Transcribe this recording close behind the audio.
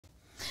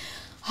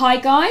Hi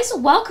guys,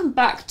 welcome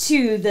back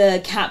to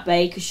the Kat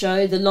Baker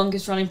Show, the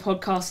longest running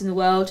podcast in the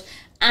world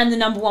and the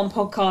 #1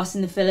 podcast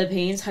in the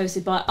Philippines,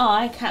 hosted by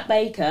I, Kat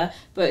Baker,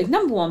 but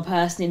 #1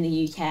 person in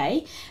the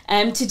UK.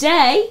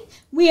 Today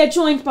we are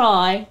joined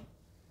by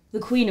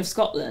the Queen of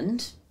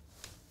Scotland,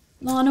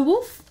 Lana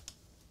Wolf.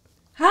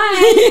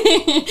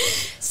 Hi!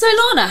 So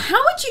Lana,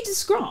 how would you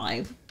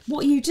describe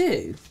what you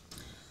do?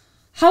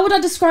 How would I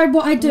describe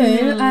what I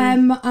do?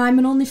 I'm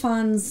an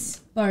OnlyFans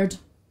bird.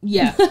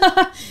 Yeah.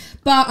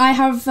 But I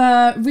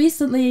have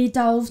recently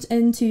delved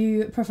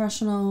into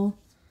professional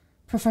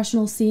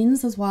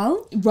scenes as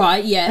well.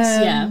 Right,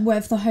 yes, yeah.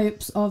 With the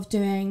hopes of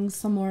doing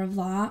some more of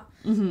that.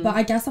 Mm-hmm. But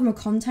I guess I'm a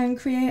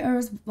content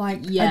creator. I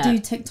do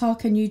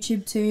TikTok and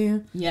YouTube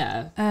too.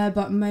 Yeah.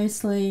 But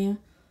mostly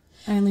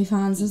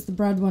OnlyFans is the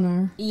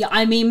breadwinner. Yeah,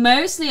 I mean,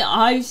 mostly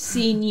I've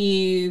seen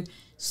you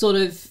sort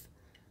of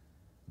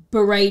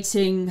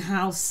berating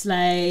house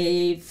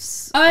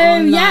slaves. Oh,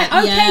 yeah.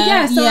 Okay,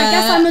 yeah. So I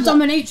guess I'm a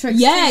dominatrix.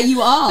 Yeah, too.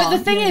 you are. But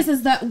the thing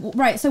is that,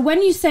 right, so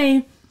when you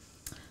say,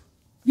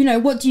 you know,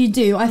 what do you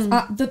do?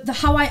 The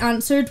how I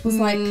answered was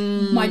like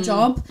my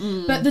job.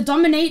 But the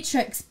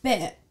dominatrix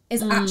bit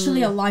is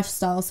actually a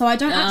lifestyle. So I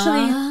don't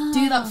actually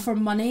do that for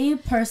money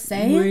per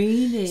se.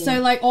 Really?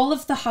 So like all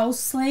of the house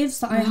slaves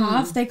that I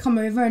have, they come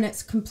over and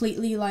it's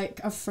completely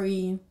like a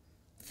free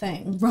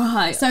thing.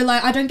 Right. So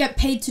like I don't get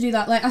paid to do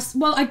that. Like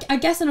I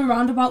guess in a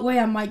roundabout way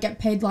I might get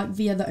paid like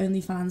via the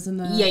OnlyFans and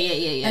the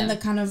and the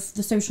kind of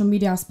the social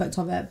media aspect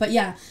of it. But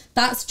yeah,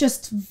 that's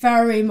just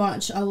very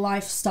much a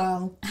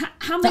lifestyle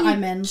how many that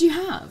I'm in. do you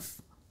have?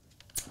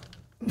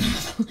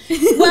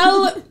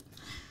 Well,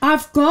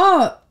 I've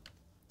got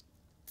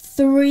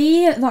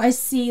 3 that I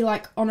see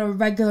like on a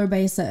regular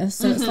basis.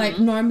 So it's like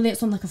normally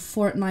it's on like a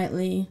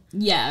fortnightly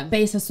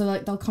basis. So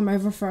like they'll come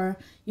over for,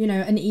 you know,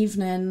 an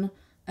evening,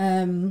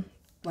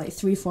 like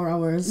 3-4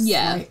 hours.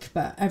 Yeah. Like,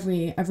 but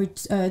every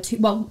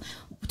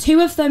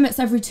 2 of them it's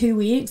every 2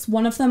 weeks.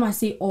 One of them I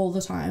see all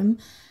the time,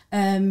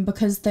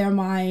 because they're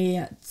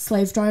my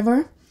slave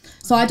driver.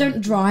 So I don't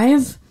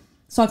drive.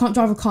 So I can't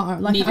drive a car.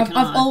 Like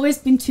I've always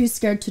been too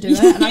scared to do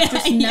it, and I've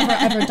just never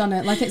ever done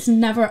it. Like it's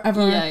never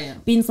ever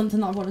been something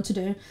that I wanted to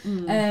do.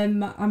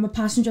 I'm a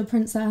passenger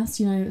princess.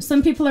 You know,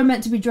 some people are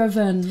meant to be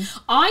driven.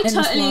 I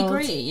totally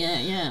agree.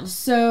 Yeah.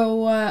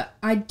 So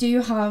I do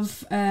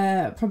have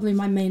probably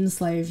my main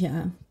slave,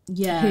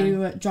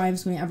 who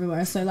drives me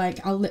everywhere. So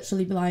like I'll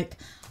literally be like,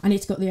 I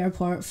need to go to the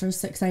airport for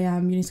 6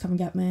 a.m. You need to come and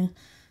get me.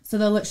 So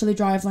they'll literally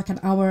drive like an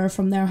hour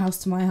from their house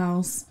to my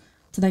house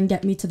to then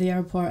get me to the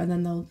airport, and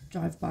then they'll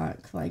drive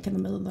back like in the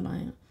middle of the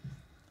night.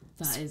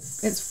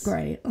 It's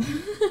great.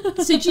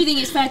 So do you think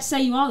it's fair to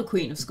say you are the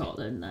Queen of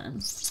Scotland then?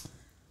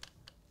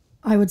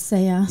 I would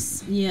say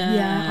yes.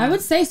 Yeah, I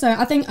would say so.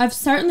 I think I'm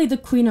certainly the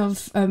Queen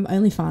of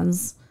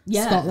OnlyFans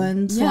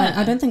Scotland. Yeah. Like,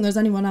 I don't think there's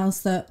anyone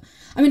else that...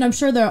 I mean, I'm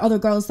sure there are other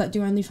girls that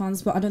do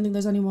OnlyFans, but I don't think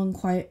there's anyone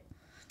quite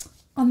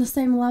on the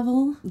same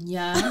level.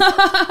 Yeah.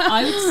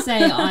 I would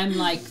say I'm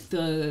like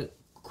the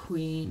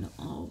Queen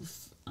of...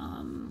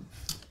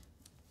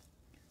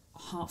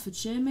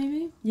 Hertfordshire,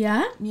 maybe?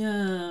 Yeah?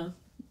 Yeah.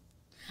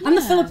 And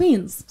the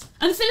Philippines.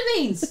 And the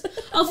Philippines.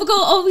 I forgot.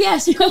 Oh,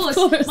 yes, of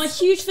course. My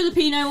huge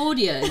Filipino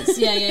audience.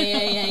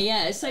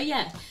 Yeah. So,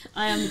 yeah,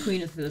 I am the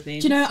Queen of the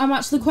Philippines. Do you know, I'm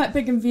actually quite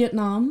big in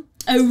Vietnam.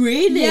 Oh,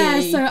 really? Yeah,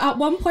 so at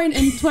one point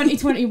in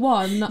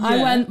 2021, I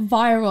went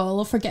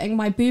viral for getting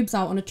my boobs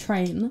out on a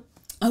train.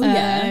 Oh,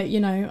 yeah. You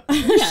know,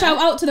 shout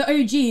out to the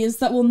OGs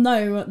that will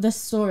know this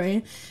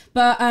story.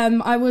 But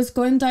I was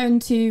going down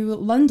to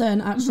London,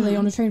 actually,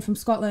 on a train from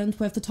Scotland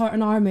with the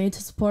Tartan Army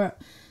to support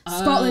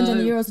Scotland in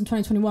the Euros in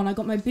 2021. I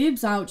got my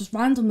boobs out just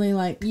randomly,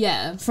 like,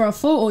 for a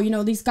photo. You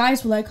know, these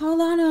guys were like, oh,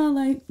 Lana,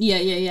 like,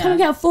 come and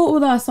get a photo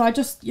with us. So I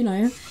just, you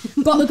know,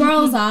 got the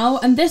girls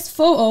out. And this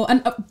photo,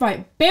 and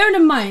right, bearing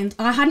in mind,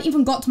 I hadn't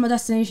even got to my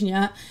destination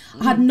yet.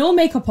 I had no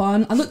makeup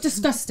on. I looked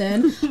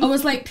disgusting. I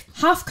was like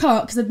half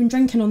cut because I'd been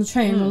drinking on the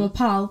train with a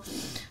pal.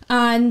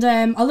 And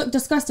I looked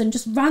disgusting,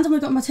 just randomly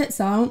got my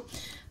tits out.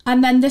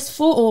 And then this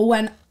photo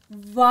went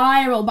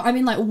viral, but I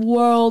mean like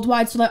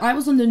worldwide. So like I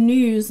was on the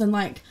news and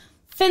like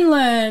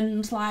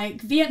Finland,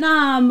 like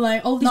Vietnam,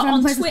 like all these not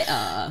on places.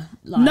 Twitter.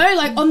 No,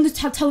 like on the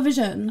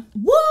television.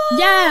 What?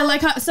 Yeah,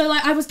 like so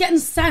like I was getting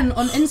sent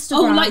on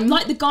Instagram. Oh,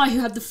 like the guy who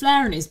had the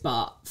flare in his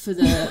butt for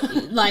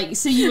the like.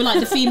 So you were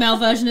like the female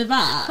version of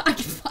that.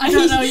 I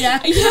don't know.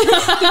 Yeah.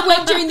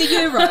 When during the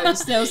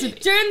Euros, there was an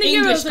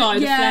English guy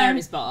with a flare in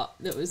his butt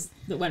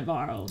that went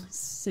viral.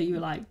 So you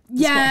were like,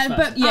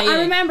 but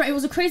I remember it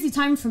was a crazy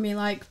time for me.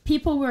 Like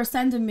people were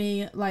sending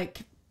me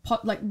like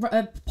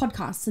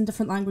podcasts in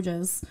different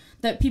languages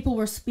that people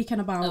were speaking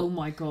about. Oh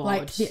my god!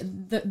 Like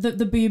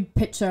the boob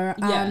picture,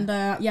 and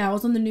I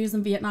was on the news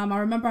in Vietnam. I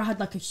remember I had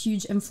like a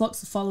huge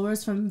influx of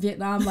followers from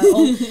Vietnam, like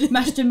all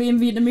messaging me in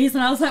Vietnamese,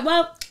 and I was like,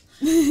 well,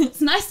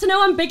 it's nice to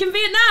know I'm big in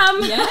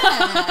Vietnam.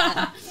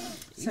 Yeah.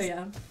 So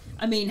yeah,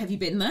 I mean, have you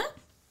been there?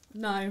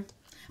 No.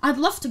 I'd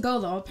love to go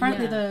though.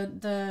 Apparently Yeah.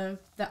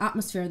 the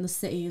atmosphere in the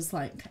city is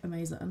like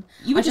amazing.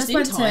 You were I just in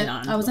went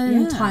Thailand. I was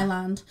in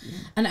Thailand,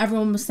 and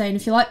everyone was saying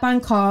if you like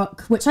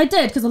Bangkok, which I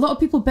did because a lot of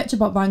people bitch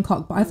about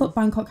Bangkok, but I thought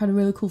Bangkok had a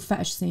really cool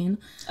fetish scene.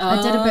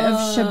 I did a bit of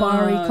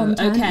shibari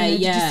content. Okay,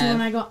 Did you see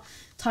when I got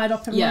tied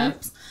up in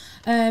ropes?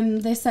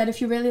 They said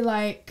if you really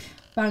like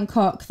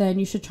Bangkok, then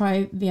you should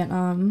try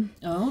Vietnam.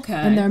 Oh, okay.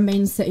 And their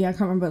main city, I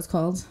can't remember what it's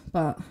called,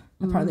 but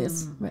apparently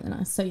it's really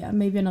nice. So yeah,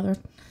 maybe another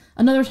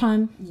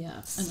time.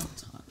 Yeah, another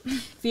time.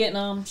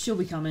 Vietnam, she'll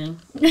be coming.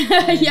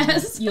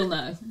 Yes. You'll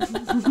know.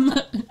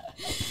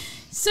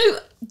 So,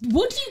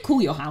 what do you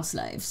call your house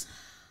slaves?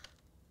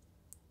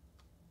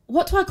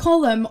 What do I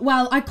call them?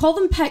 Well, I call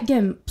them pet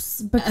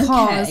gimps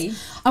because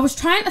I was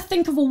trying to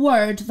think of a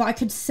word that I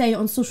could say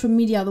on social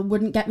media that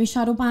wouldn't get me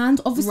shadow banned.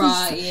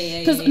 Obviously,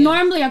 because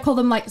normally I call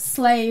them like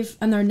slave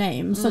and their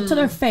name, so to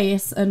their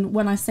face, and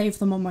when I save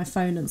them on my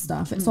phone and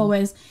stuff, it's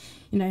always,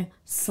 you know,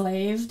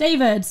 slave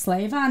David,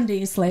 slave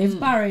Andy, slave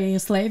Barry,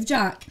 slave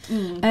Jack.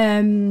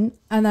 And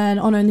then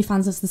on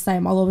OnlyFans it's the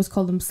same. I'll always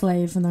call them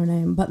slave and their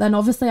name. But then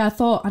obviously I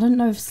thought, I don't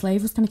know if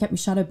slave was going to get me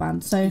shadow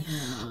banned. So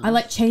I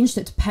like changed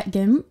it to pet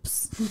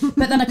gimps.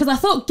 But then, because I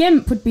thought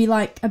gimp would be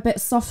like a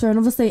bit softer. And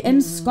obviously in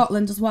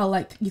Scotland as well,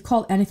 like you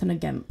call anything a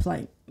gimp,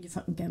 like you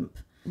fucking gimp.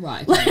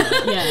 Right.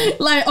 Yeah.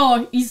 Like,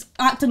 oh, he's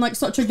acting like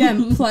such a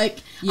gimp. Like,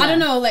 I don't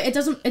know, like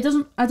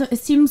it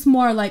seems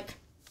more like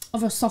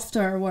of a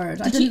softer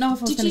word. I didn't know if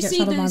I was going to get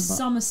shadow banned. Did you see the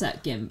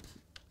Somerset gimp?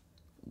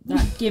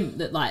 That gimp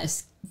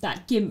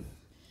that gimp.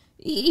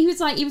 He was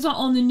like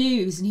on the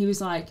news, and he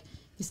was like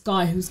this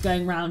guy who was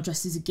going around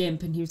dressed as a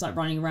gimp, and he was like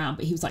running around,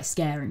 but he was like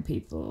scaring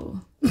people.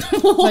 But he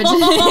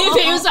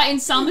was like in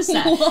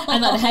Somerset,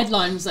 and like the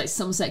headline was like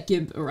Somerset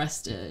gimp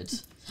arrested.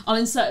 I'll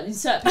insert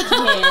picture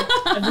here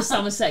of the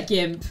Somerset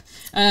gimp.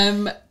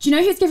 Do you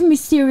know who's giving me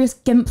serious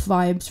gimp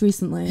vibes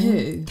recently?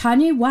 Who?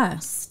 Kanye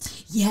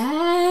West.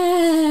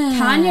 Yeah.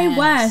 Kanye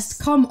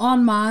West, come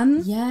on,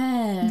 man.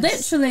 Yeah.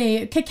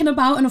 Literally kicking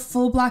about in a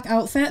full black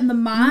outfit and the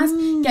mask,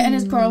 getting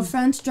his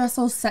girlfriend to dress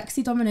all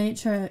sexy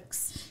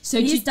dominatrix. So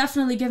he's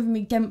definitely giving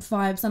me gimp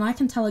vibes, and I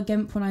can tell a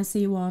gimp when I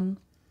see one.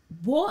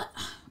 What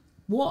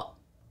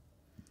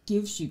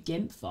gives you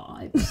gimp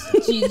vibes?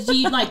 Do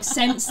you like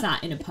sense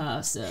that in a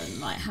person?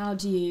 Like, how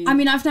do you? I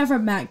mean, I've never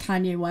met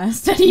Kanye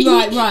West. And he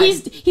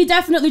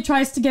definitely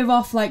tries to give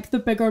off like the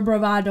bigger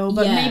bravado,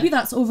 but maybe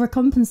that's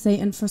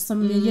overcompensating for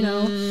some, you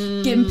know,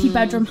 gimpy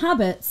bedroom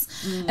habits.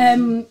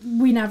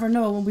 We never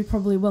know, and we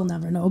probably will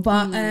never know.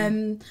 But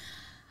I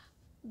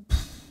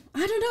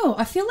don't know.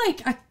 I feel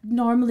like I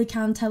normally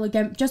can tell a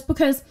gimp just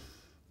because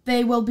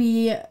they will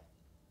be,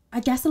 I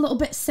guess, a little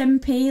bit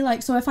simpy.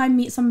 Like, so if I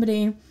meet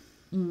somebody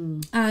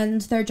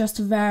and they're just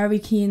very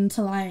keen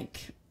to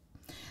like,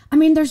 I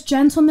mean, there's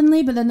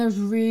gentlemanly, but then there's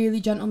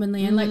really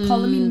gentlemanly, and like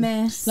calling me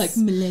miss, like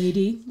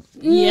milady,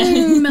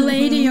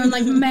 milady, or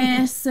like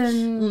miss,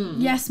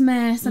 and yes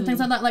miss, and things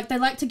like that. Like, they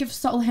like to give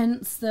subtle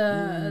hints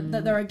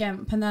that they're a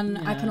gimp, and then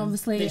I can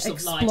obviously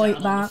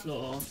exploit that.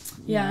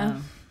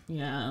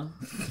 Yeah.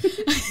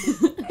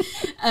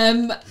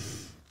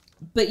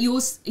 But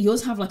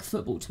yours have like a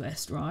football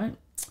twist, right?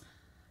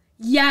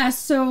 Yeah,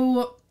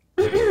 so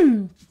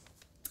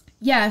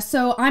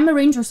so I'm a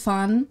Rangers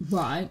fan.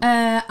 Right.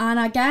 And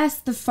I guess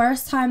the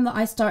first time that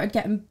I started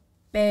getting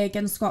big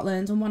in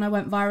Scotland, and when I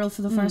went viral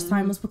for the first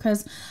time, was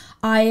because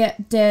I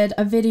did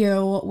a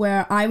video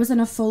where I was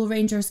in a full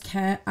Rangers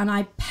kit and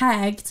I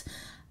pegged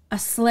a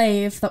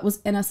slave that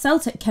was in a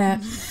Celtic kit.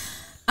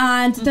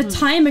 And the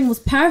timing was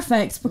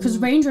perfect because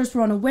Rangers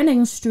were on a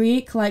winning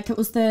streak. Like, it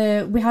was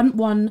we hadn't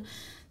won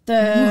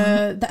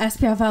the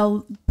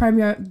SPFL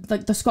Premier,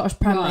 like the Scottish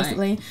Premier,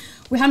 basically.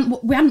 We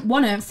hadn't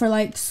won it for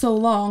like so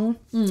long.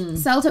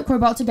 Celtic were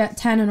about to get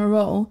 10 in a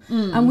row,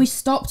 and we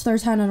stopped their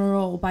 10 in a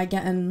row by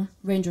getting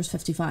Rangers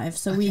 55.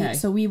 So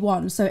we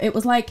won. So it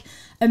was like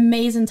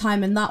amazing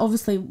time, and that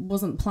obviously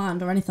wasn't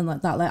planned or anything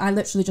like that. Like, I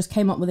literally just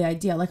came up with the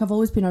idea. Like, I've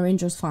always been a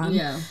Rangers fan.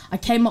 Yeah. I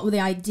came up with the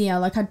idea.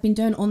 Like, I'd been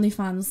doing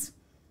OnlyFans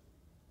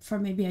for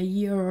maybe a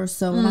year or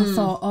so, and I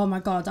thought, oh my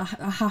god, I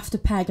have to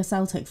peg a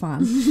Celtic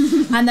fan.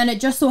 And then it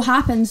just so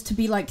happened to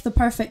be like the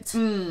perfect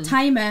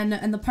timing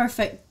and the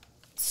perfect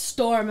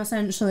storm,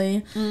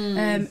 essentially.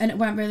 And it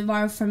went really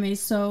viral for me.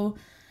 So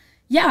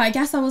yeah, I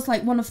guess I was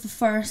like one of the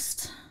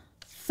first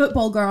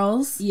football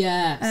girls.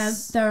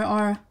 Yes. There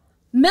are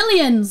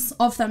millions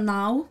of them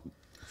now.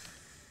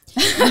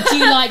 Would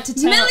you like to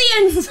tell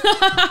millions?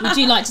 Would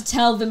you like to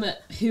tell them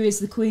who is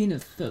the queen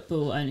of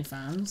football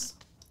OnlyFans?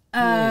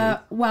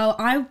 Well,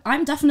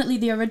 I'm definitely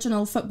the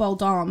original football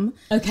dom.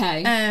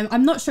 Okay.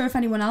 I'm not sure if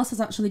anyone else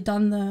has actually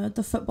done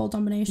the football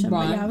domination,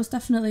 but yeah, I'm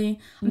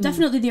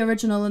definitely the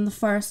original and the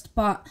first.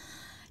 But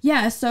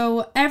yeah,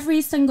 so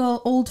every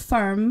single Old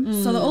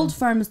Firm, so the Old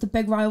Firm is the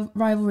big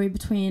rivalry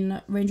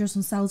between Rangers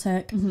and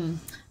Celtic,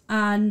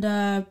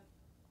 and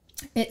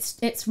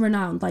it's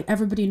renowned. Like,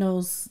 everybody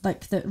knows,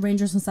 like, that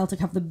Rangers and Celtic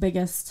have the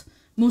biggest,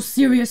 most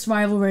serious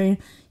rivalry,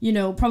 you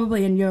know,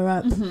 probably in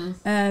Europe.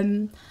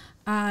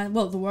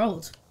 Well, the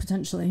world,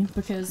 potentially,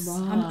 because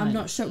I'm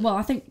not sure. Well,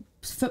 I think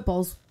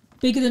football's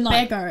bigger than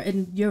like bigger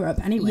in Europe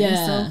anyway.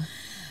 Yeah.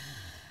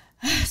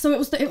 So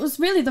it was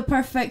really the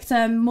perfect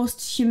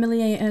most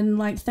humiliating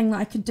like thing that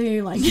I could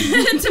do like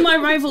to my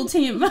rival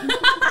team.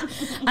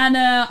 And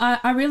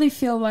I really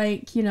feel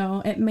like, you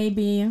know, it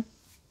maybe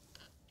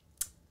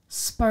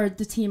spurred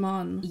the team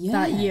on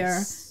that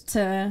year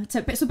to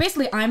so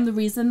basically I'm the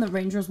reason that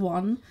Rangers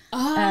won. You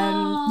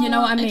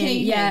know what I mean? Okay,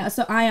 yeah,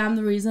 so I am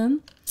the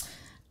reason.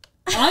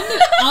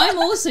 I'm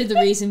also the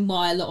reason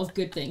why a lot of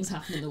good things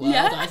happen in the world,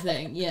 I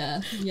think.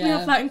 Yeah. We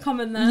have that in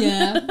common then.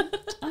 Yeah.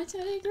 I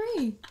totally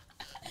agree.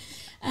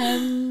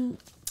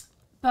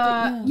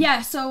 But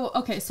yeah, so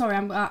okay, sorry,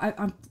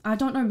 I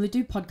don't normally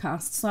do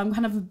podcasts, so I'm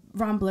kind of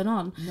rambling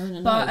on.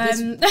 No. But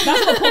that's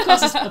what a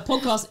podcast is. A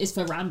podcast is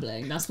for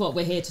rambling. That's what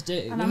we're here to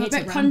do. And I'm a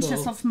bit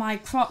conscious of my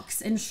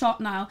Crocs in shot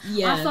now.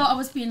 Yeah. I thought I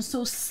was being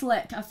so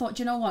slick. I thought,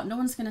 you know what, no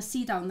one's gonna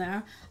see down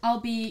there. I'll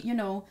be, you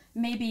know,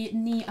 maybe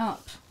knee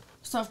up.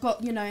 So I've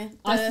got, you know,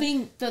 I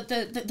think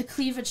the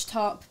cleavage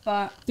top,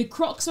 but the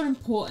Crocs are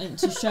important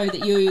to show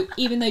that you,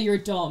 even though you're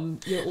a dom,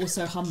 you're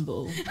also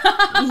humble.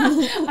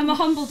 I'm a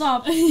humble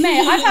dom.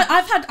 Mate,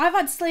 I've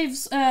had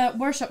slaves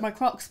worship my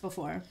Crocs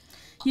before.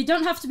 You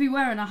don't have to be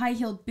wearing a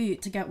high-heeled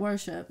boot to get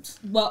worshipped.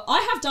 Well,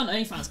 I have done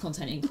OnlyFans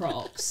content in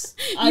Crocs.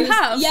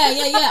 have? Yeah.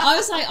 I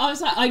was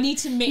like, I need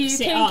to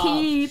mix it up. You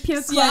can keep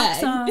your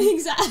Crocs on.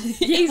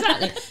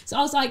 Exactly. So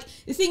I was like,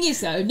 the thing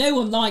is though, no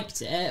one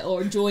liked it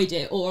or enjoyed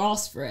it or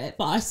asked for it.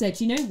 But I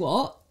said, you know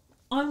what?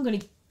 I'm going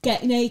to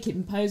get naked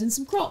and pose in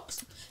some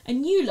Crocs.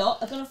 And you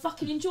lot are going to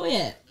fucking enjoy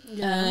it.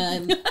 Yeah.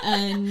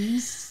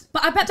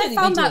 But I bet they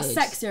found that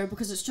sexier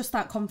because it's just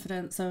that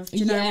confidence of, do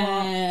you know what?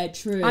 Yeah,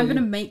 true. I'm going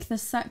to make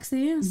this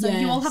sexy. So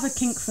you all have a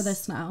kink for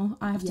this now.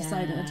 I have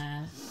decided.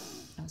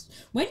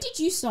 When did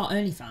you start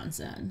OnlyFans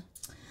then?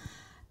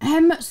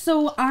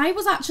 So I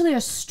was actually a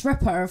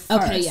stripper first.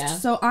 Okay, yeah.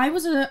 So I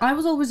was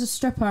always a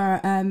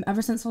stripper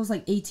ever since I was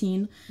like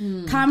 18.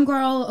 Cam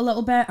girl a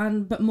little bit,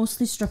 but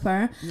mostly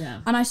stripper.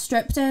 Yeah. And I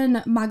stripped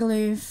in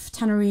Magaluf,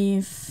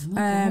 Tenerife,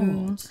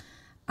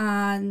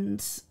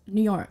 and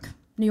New York.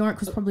 New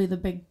York was probably the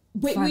big.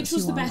 Which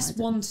was the best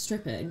one to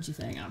strip in, do you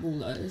think, out of all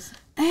those?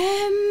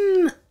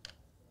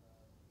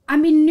 I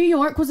mean, New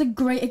York was a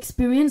great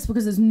experience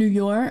because it's New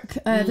York.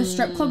 The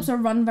strip clubs are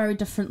run very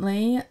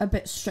differently, a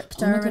bit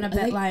stricter and a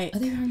bit like... Are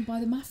they run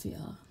by the mafia?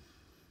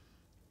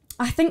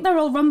 I think they're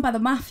all run by the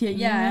mafia,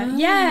 yeah.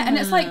 Yeah, and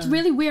it's like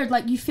really weird.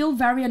 Like you feel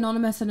very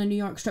anonymous in a New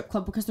York strip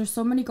club because there's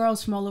so many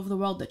girls from all over the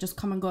world that just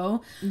come and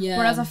go. Yeah.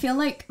 Whereas I feel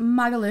like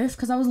Magaluf,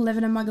 because I was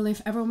living in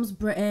Magaluf, everyone was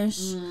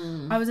British.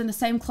 I was in the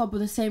same club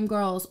with the same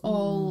girls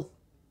all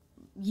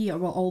year,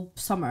 well, all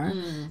summer.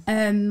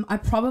 I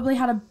probably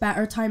had a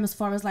better time as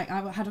far as like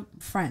I had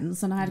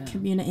friends and I had a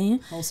community.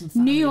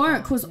 New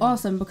York was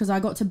awesome because I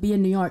got to be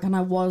in New York and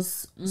I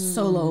was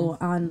solo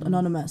and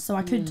anonymous, so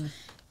I could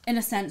in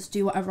a sense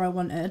do whatever I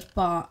wanted,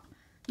 but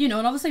you know,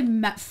 and obviously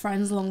met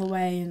friends along the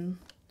way and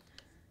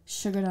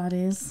sugar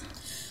daddies.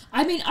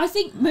 I mean, I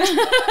think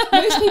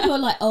most people are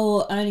like,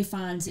 oh,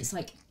 OnlyFans, it's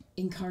like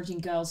encouraging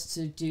girls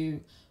to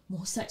do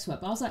more sex work,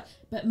 but I was like,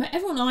 but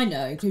everyone I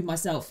know, including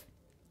myself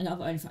and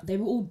other OnlyFans, they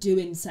were all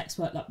doing sex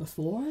work like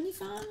before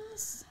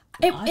OnlyFans.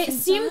 It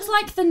seemed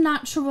like the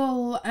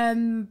natural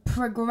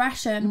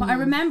progression, but I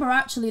remember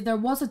actually there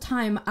was a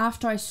time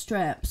after I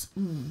stripped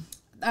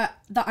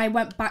that I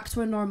went back to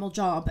a normal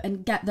job,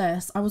 and get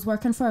this, I was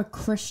working for a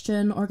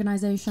Christian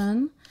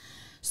organisation,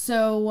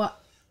 so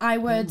I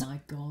would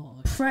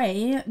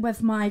pray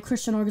with my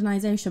Christian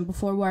organisation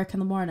before work in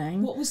the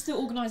morning. What was the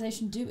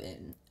organisation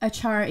doing? A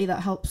charity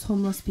that helps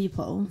homeless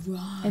people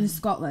in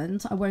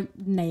Scotland. I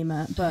won't name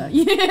it, but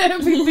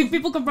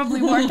people could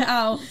probably work it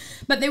out.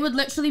 But they would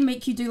literally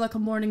make you do like a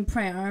morning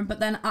prayer, but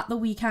then at the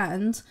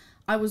weekend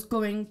I was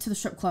going to the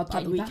strip club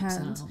at the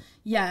weekend.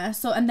 Yeah,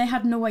 so, and they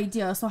had no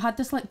idea. So I had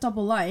this like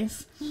double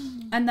life.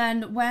 And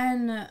then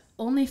when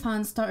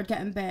OnlyFans started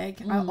getting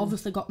big, I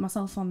obviously got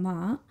myself on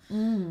that.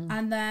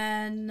 And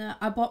then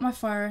I bought my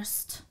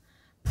first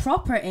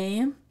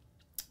property.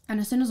 And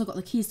as soon as I got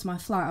the keys to my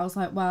flat, I was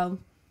like, well,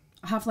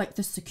 I have like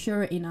this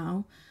security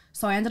now.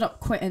 So I ended up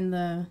quitting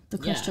the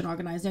Christian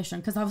organisation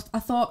because I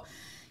thought,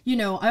 you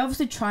know, I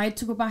obviously tried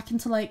to go back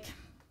into like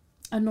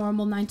a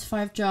normal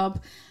 9-to-5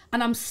 job,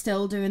 and I'm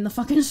still doing the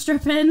fucking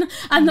stripping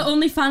and the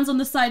OnlyFans on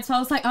the side. So I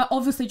was like, I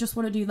obviously just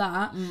want to do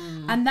that.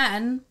 And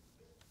then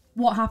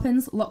what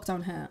happens?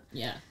 Lockdown hit.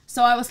 Yeah.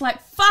 So I was like,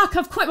 fuck,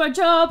 I've quit my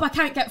job. I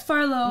can't get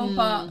furlough.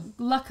 But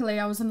luckily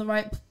I was in the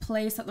right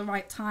place at the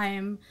right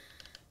time.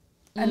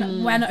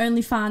 And when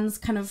OnlyFans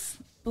kind of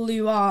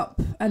blew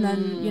up, and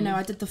then, you know,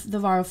 I did the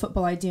viral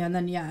football idea, and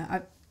then,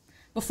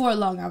 before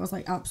long I was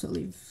like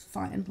absolutely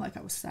fine. Like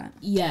I was set.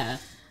 Yeah.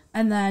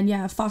 And then,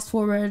 fast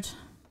forward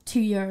 2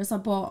 years, I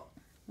bought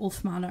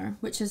Wolf Manor,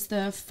 which is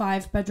the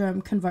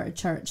 5-bedroom converted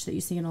church that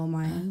you see in all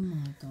my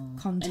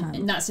content.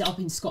 And that's it up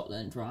in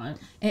Scotland, right?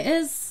 It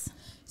is.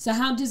 So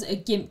how does a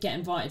gimp get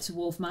invited to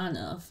Wolf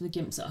Manor for the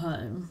gimps at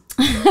home?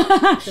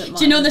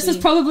 Do you know, this is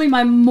probably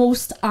my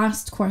most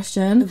asked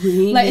question.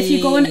 Really? Like if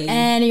you go on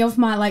any of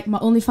my, like my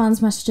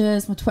OnlyFans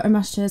messages, my Twitter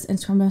messages,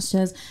 Instagram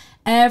messages,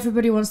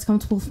 everybody wants to come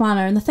to Wolf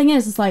Manor. And the thing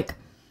is like,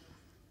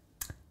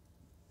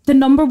 the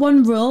number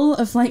one rule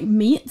of like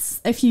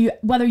meets,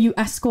 whether you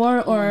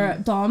escort or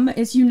dom,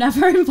 is you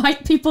never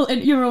invite people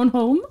into your own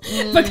home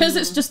because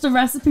it's just a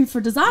recipe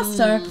for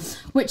disaster.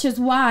 Which is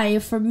why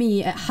for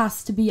me it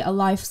has to be a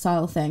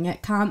lifestyle thing.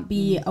 It can't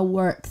be a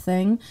work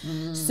thing.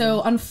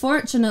 So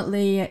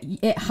unfortunately,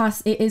 it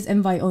is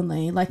invite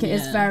only. Like it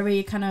is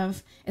very kind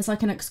of, it's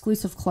like an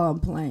exclusive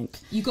club. Like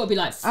you got to be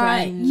like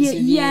friends.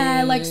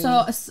 Yeah. Like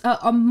so,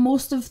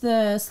 most of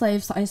the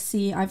slaves that I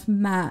see, I've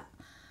met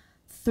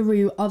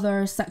through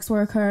other sex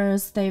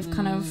workers. They've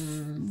kind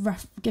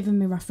of given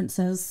me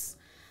references,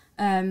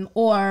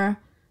 or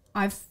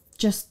I've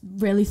just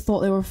really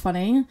thought they were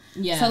funny.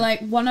 Yeah. So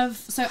like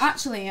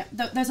actually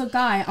there's a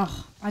guy,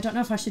 I don't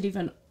know if I should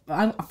even,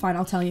 fine,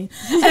 I'll tell you.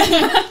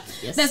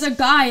 Yes. There's a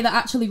guy that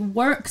actually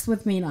works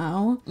with me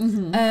now.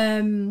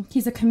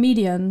 He's a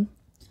comedian,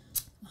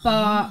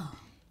 but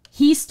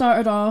he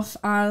started off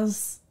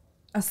as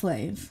a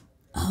slave.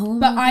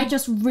 But I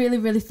just really,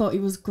 really thought he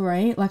was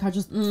great. Like, I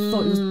just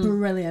thought he was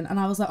brilliant. And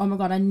I was like, oh my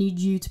God, I need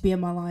you to be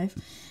in my life.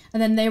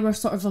 And then they were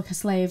sort of like a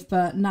slave,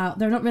 but now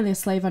they're not really a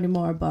slave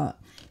anymore. But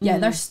yeah,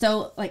 they're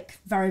still like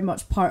very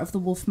much part of the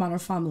Wolf Manor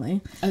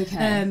family.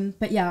 Okay.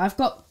 But yeah, I've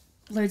got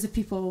loads of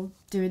people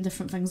doing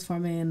different things for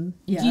me. And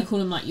yeah. Do you call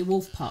them like your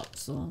wolf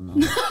pups or not?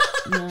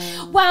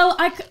 No. Well,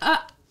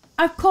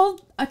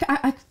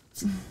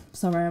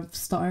 sorry, I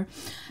stutter.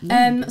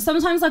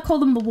 Sometimes I call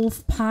them the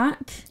wolf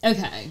pack.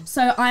 Okay.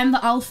 So I'm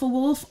the alpha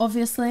wolf,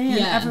 obviously,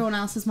 and everyone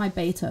else is my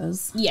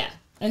betas. Yeah.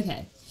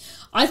 Okay.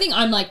 I think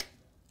I'm like,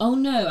 oh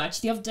no,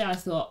 actually the other day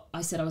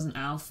I said I was an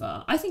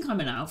alpha. I think I'm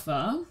an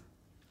alpha.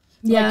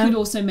 Yeah. I could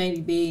also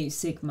maybe be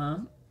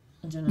sigma.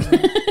 I don't know.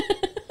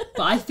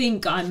 But I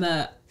think I'm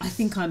an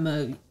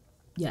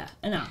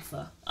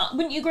alpha.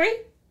 Wouldn't you agree?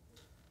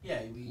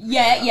 Yeah.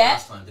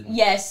 Last time, didn't we?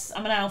 Yes,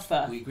 I'm an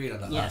alpha. We agreed on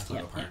that last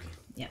time, apparently.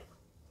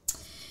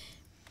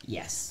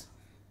 Yes.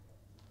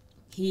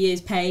 He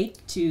is paid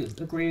to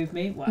agree with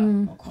me. Well,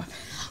 not quite.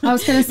 I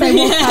was going to say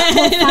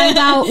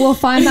we'll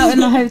find out in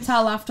the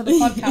hotel after the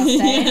podcast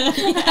day.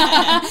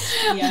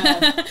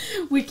 Yeah.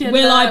 We can.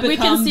 Will I become we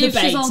can see the if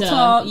beta? She's on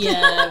top.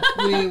 Yeah,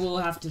 we will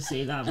have to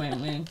see that, won't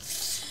we?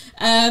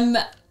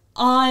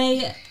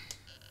 I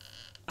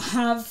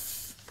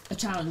have a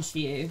challenge for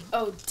you.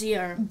 Oh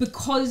dear.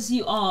 Because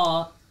you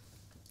are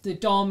the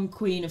Dom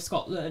Queen of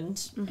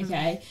Scotland,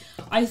 okay,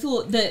 I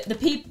thought that the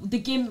people, the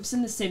gimps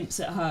and the simps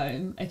at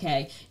home,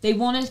 okay, they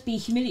want to be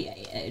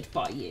humiliated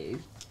by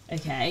you,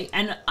 okay,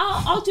 and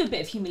I'll do a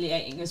bit of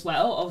humiliating as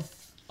well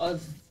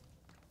of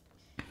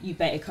you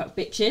beta cuck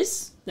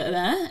bitches that are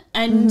there,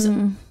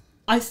 and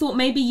I thought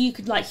maybe you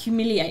could like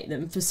humiliate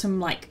them for some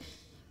like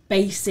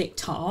basic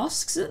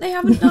tasks that they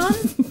haven't done.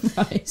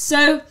 Right.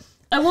 So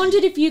I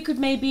wondered if you could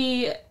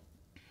maybe,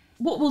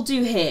 what we'll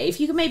do here, if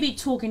you could maybe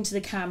talk into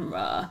the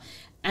camera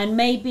and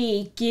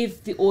maybe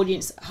give the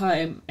audience at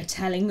home a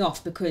telling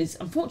off, because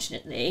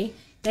unfortunately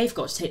they've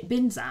got to take the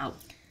bins out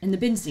and the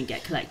bins didn't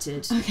get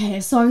collected.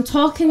 Okay, so I'm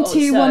talking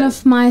to one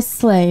of my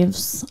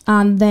slaves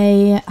and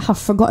they have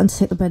forgotten to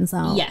take the bins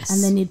out. Yes.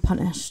 And they need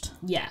punished.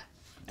 Yeah.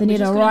 They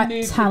need a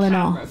right telling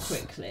off.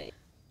 Quickly.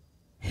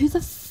 Who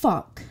the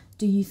fuck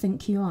do you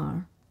think you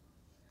are?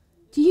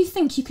 Do you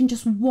think you can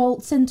just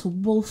waltz into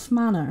Wolf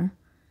Manor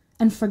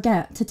and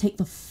forget to take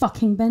the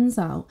fucking bins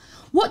out?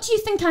 What do you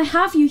think I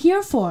have you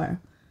here for?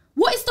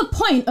 What is the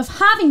point of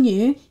having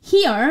you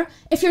here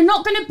if you're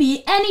not going to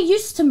be any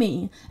use to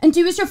me and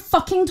do as you're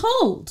fucking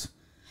told?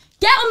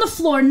 Get on the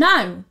floor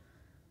now.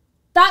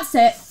 That's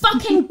it.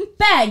 Fucking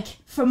beg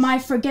for my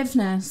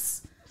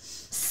forgiveness.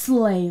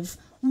 Slave.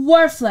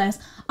 Worthless.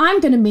 I'm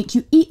going to make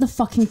you eat the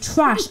fucking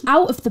trash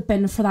out of the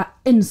bin for that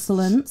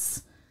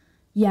insolence.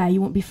 Yeah,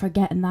 you won't be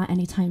forgetting that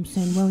anytime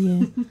soon, will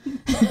you?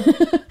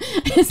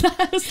 Is that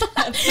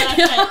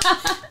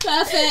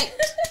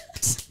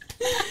perfect?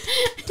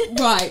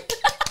 Right.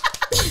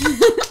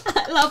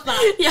 I love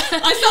that. Yeah. I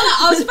felt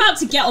like I was about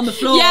to get on the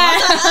floor. Yeah.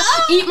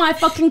 Eat my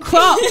fucking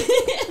crop.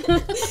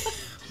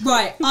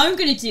 Right, I'm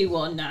going to do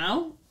one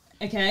now.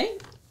 Okay.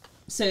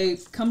 So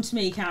come to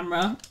me,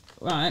 camera.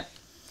 Right.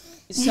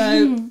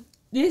 So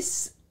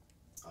this.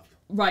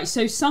 Right.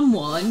 So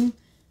someone,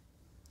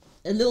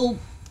 a little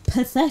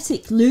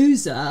pathetic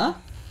loser,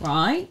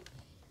 right,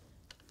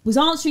 was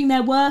answering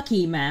their work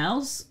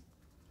emails.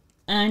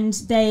 And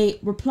they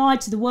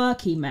replied to the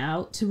work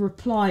email to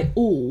reply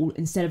all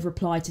instead of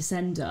reply to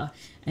sender.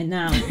 And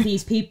now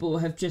these people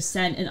have just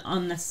sent an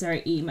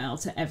unnecessary email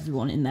to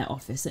everyone in their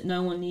office that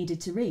no one needed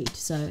to read.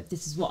 So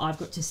this is what I've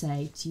got to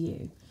say to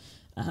you.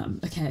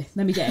 Okay,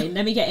 let me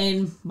get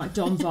in. My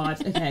Dom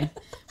vibe. Okay,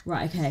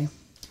 right, okay.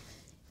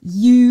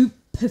 You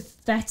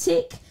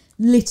pathetic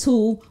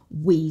little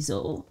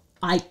weasel.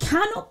 I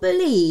cannot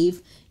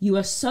believe you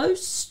are so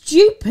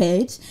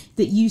stupid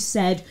that you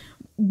said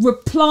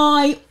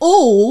reply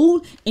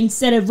all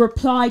instead of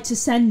reply to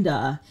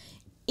sender.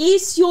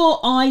 Is your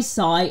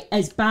eyesight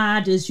as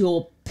bad as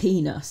your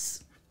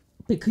penis?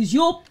 Because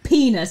your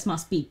penis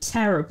must be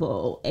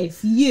terrible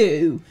if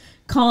you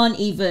can't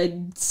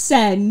even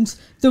send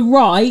the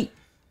right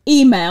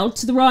email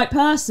to the right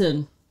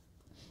person.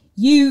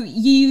 You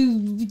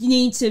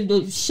need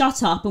to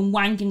shut up and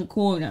wank in the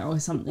corner or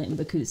something,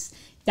 because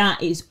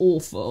that is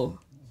awful.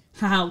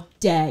 How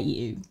dare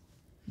you?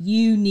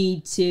 You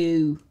need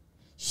to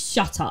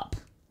shut up,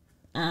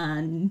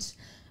 and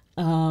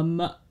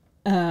you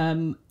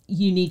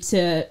need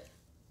to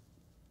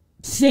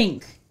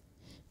think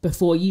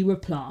before you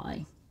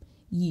reply.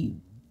 You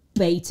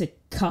beta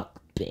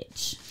cuck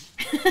bitch.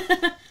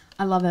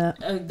 I love it.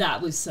 Oh,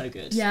 that was so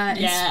good. Yeah,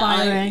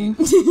 inspiring.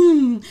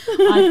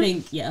 I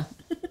think, yeah.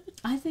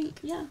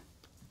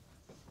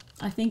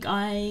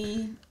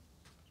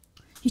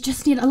 You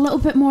just need a little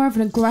bit more of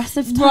an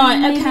aggressive tone. Right,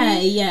 maybe.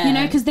 okay, yeah. You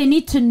know, because they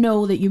need to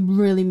know that you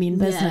really mean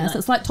business. Yeah, like,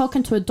 it's like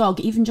talking to a dog.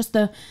 Even just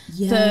the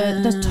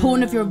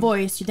tone of your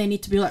voice, they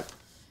need to be like...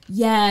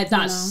 Yeah,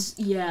 that's...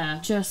 Yeah.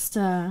 Just,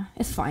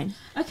 it's fine.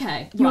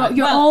 Okay.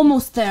 You're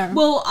almost there.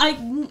 Well,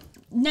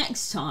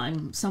 next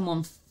time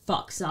someone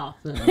fucks up,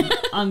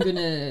 I'm going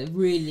to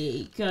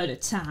really go to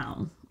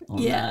town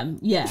on them.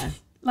 Yeah.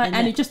 Like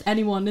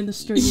anyone in the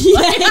street. Yeah.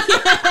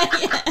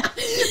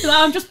 Like,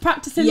 I'm just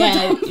practicing my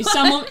dog.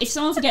 If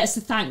someone forgets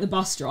to thank the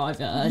bus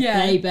driver,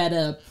 they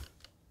better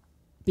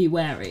be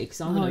wary,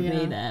 because I'm going to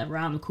be there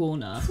around the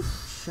corner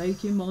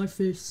shaking my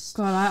fists.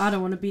 God, I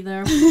don't want to be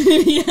there. I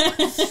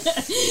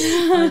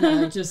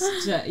know, just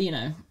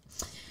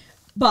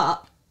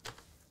but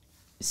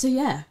so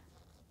yeah,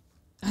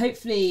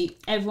 hopefully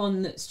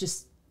everyone that's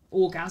just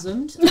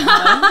orgasmed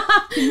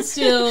can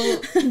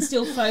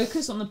still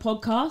focus on the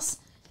podcast.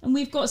 And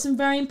we've got some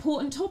very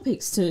important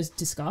topics to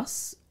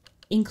discuss,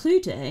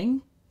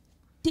 including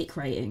dick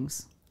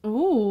ratings.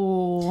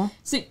 Oh.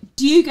 So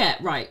do you get,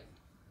 right,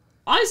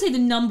 I would say the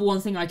number one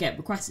thing I get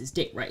requested is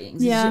dick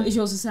ratings. Yeah. Is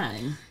yours the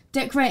same?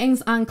 Dick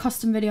ratings and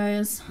custom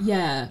videos.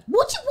 Yeah.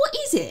 What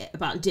is it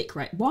about dick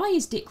rate? Why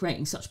is dick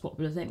rating such a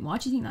popular thing? Why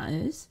do you think that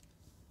is?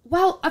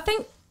 Well, I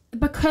think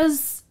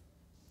because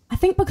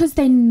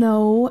they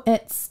know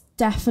it's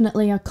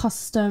definitely a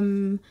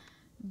custom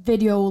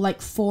video,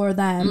 like, for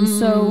them.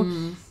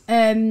 So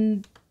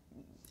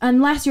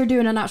unless you're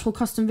doing an actual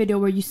custom video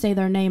where you say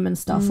their name and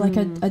stuff, like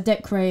a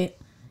dick rate,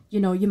 you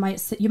know, you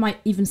might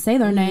even say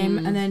their name,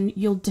 and then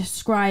you'll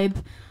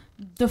describe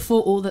the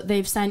photo that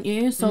they've sent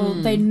you, so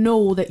they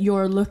know that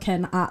you're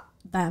looking at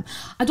them.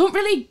 I don't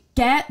really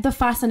get the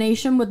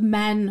fascination with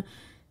men,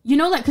 you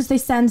know, like, because they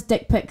send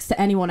dick pics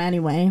to anyone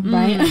anyway,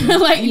 right?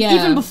 Like,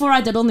 even before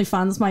I did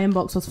OnlyFans, my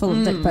inbox was full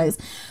of dick pics.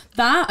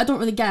 That I don't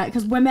really get,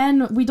 because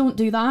women, we don't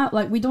do that.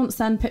 Like, we don't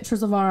send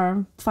pictures of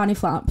our fanny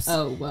flaps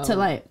to,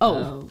 like,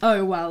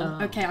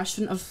 okay, I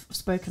shouldn't have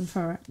spoken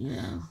for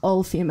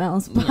all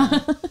females,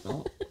 but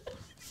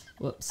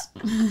whoops.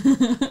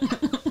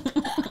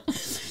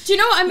 Do you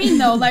know what I mean,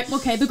 though? Like,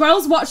 okay, the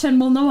girls watching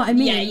will know what I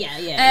mean.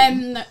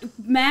 Yeah.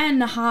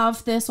 Men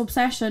have this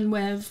obsession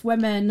with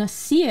women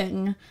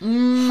seeing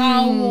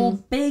how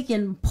big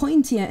and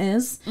pointy it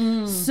is.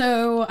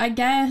 So I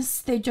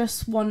guess they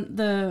just want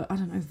the, I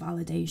don't know,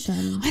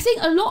 validation. I feel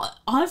like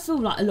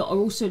a lot are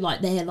also like,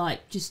 they're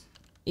like just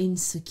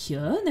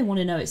insecure. They want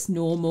to know it's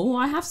normal.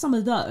 I have some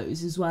of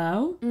those as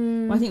well.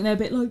 I think they're a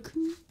bit like,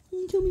 can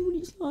you tell me what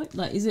it's like?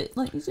 Like, is it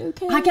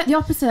okay? I get the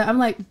opposite. I'm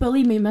like,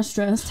 bully me,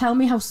 mistress. Tell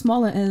me how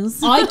small it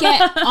is.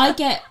 I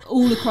get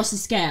all across the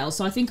scale.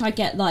 So I think I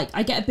get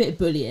a bit of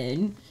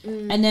bullying,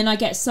 and then I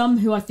get some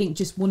who I think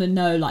just want to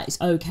know, like,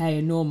 it's okay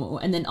and normal,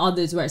 and then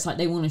others where it's like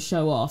they want to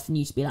show off, and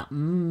you just be like,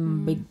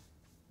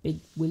 big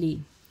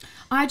willy.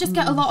 I just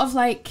get a lot of,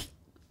 like,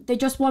 they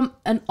just want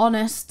an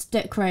honest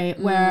dick rate,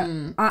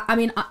 where I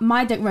mean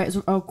my dick rates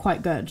are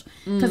quite good,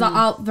 because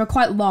they're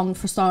quite long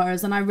for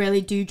starters, and I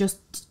really do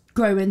just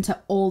grow into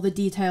all the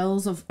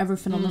details of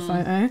everything on the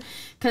photo,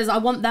 because I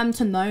want them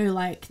to know,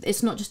 like,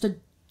 it's not just a,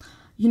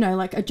 you know,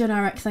 like a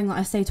generic thing that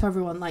I say to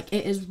everyone. Like,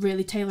 it is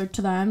really tailored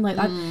to them. Like,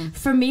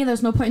 for me,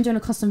 there's no point in doing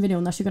a custom video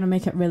unless you're going to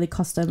make it really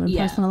custom and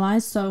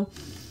personalized. So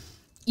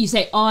you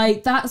say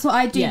that's what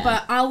I do,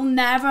 but I'll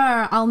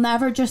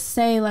never just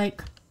say,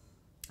 like,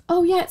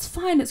 oh yeah, it's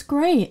fine, it's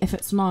great, if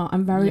it's not.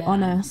 I'm very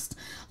honest.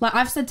 Like,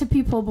 I've said to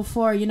people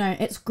before, you know,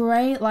 it's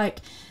great, like,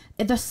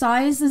 the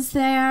size is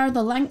there,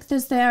 the length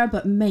is there,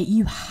 but mate,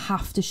 you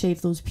have to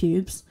shave those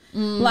pubes.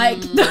 Like,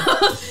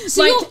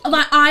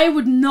 I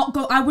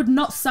would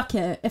not suck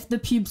it if the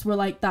pubes were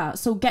like that.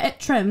 So get it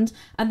trimmed,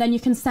 and then you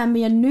can send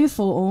me a new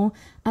photo,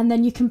 and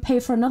then you can pay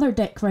for another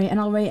dick rate,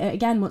 and I'll rate it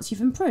again once you've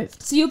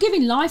improved. So you're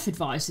giving life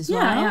advice as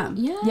well?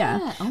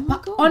 Yeah. Oh my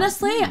God.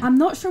 Honestly, I'm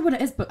not sure what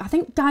it is, but I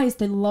think guys,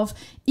 they love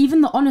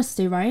even the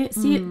honesty, right?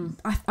 See,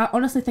 I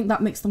honestly think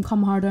that makes them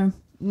come harder.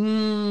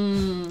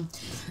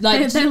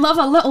 Like, they love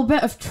a little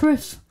bit of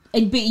truth.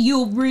 But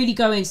you'll really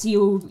go in,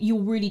 so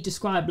you'll really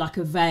describe, like,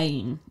 a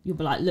vein. You'll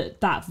be like,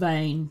 look, that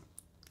vein.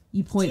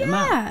 You point them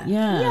out.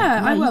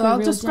 Yeah, I will. I'll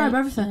describe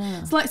everything.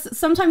 It's like,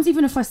 sometimes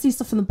even if I see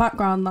stuff in the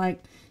background,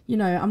 like, you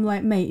know, I'm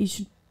like, mate, you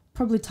should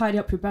probably tidy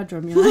up your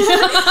bedroom, you know.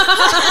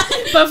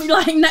 But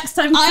like, next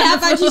time I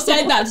have actually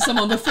said that to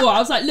someone before. I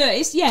was like, look,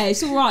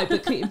 it's all right,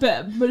 but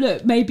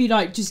look, maybe,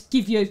 like, just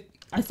give your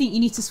I think you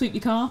need to sweep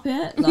your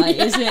carpet. Like,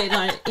 is it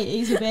like it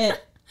is a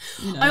bit?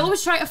 You know. I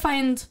always try to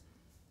find.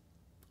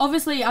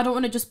 Obviously, I don't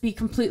want to just be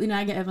completely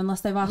negative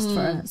unless they've asked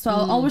for it. So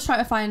I'll always try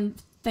to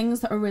find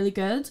things that are really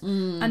good,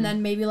 and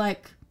then maybe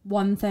like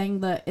one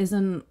thing that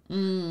isn't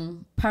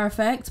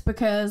perfect,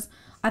 because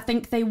I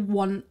think they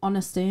want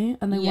honesty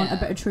and they want a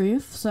bit of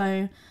truth.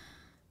 So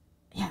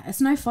yeah,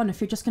 it's no fun if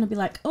you're just going to be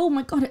like, oh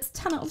my god, it's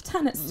 10 out of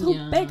 10. It's so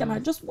big and I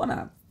just want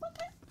to...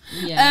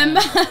 Yeah.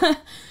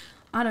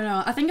 I don't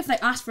know. I think if they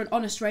ask for an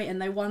honest rating,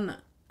 they want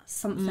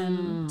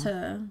something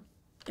to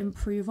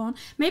improve on.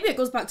 Maybe it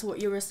goes back to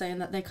what you were saying,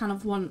 that they kind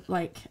of want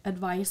like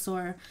advice,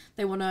 or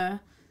they want to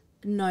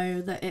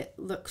know that it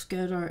looks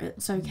good or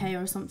it's okay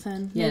or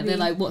something. Yeah, maybe. they're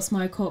like, what's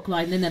my cock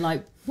like? And then they're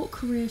like, what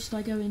career should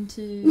I go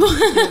into?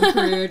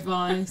 Career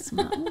advice.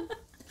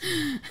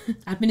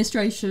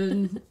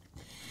 Administration.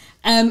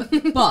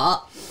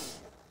 But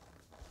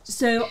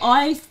so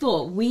I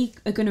thought we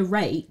are going to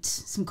rate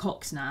some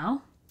cocks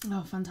now.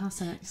 Oh,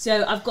 fantastic.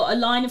 So I've got a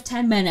line of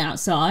 10 men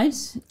outside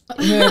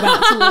who are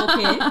about to walk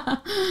in,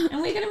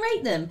 and we're going to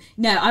rate them.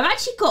 No, I've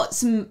actually got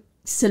some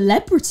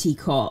celebrity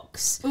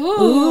cocks.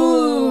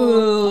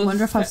 Ooh. I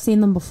wonder if I've seen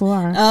them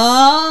before.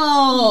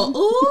 Oh,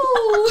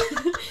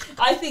 ooh.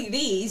 I think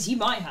these you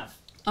might have.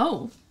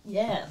 Oh.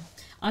 Yeah.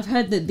 I've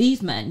heard that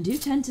these men do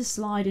tend to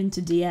slide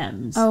into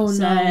DMs. Oh, no.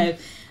 So,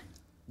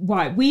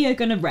 right, we are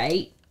going to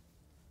rate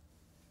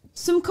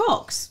some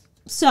cocks.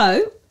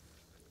 So,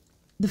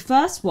 the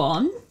first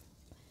one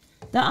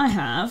that I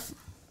have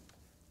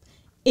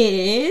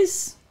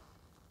is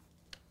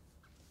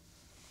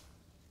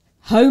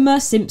Homer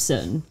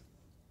Simpson.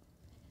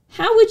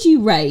 How would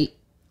you rate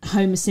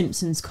Homer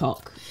Simpson's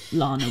cock,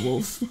 Lana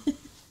Wolf?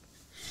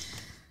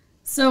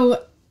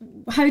 So,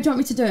 how do you want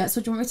me to do it?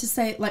 So, do you want me to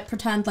say, like,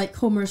 pretend like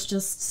Homer's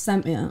just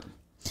sent me it?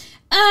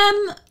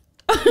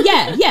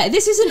 Yeah.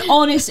 This is an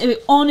honest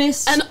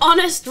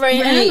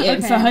rating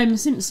Okay. for Homer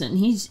Simpson.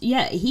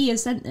 He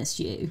has sent this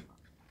to you.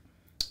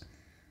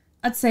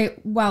 I'd say,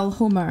 well,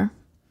 Homer,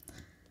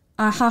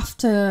 I have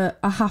to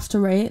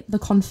rate the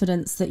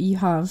confidence that you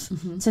have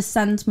to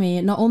send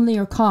me not only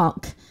your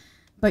cock,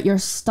 but your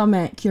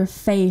stomach, your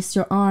face,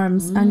 your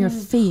arms, and your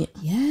feet.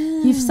 Yeah.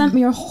 You've sent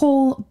me your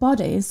whole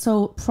body,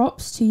 so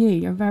props to you.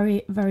 You're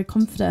very, very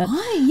confident.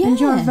 Right, yeah. And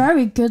you're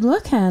very good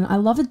looking. I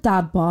love a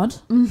dad bod,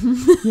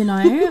 you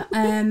know,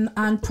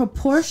 and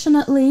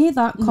proportionately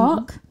that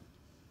cock,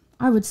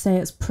 I would say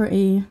it's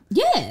pretty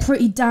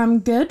damn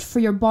good for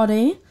your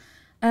body.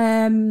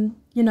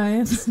 You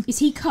know. Is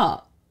he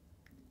cut?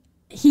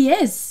 He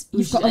is.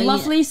 You've got a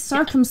lovely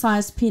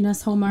circumcised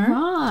penis, Homer.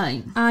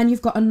 Right. And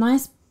you've got a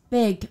nice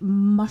big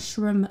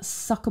mushroom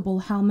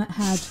suckable helmet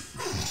head.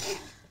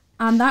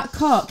 And that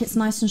cock, it's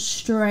nice and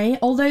straight.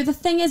 Although the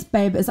thing is,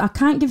 babe, is I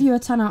can't give you a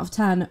 10 out of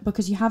 10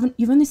 because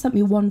you've only sent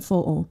me one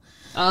photo.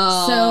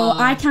 Oh. So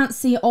I can't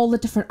see all the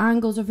different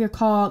angles of your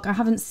cock. I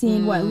haven't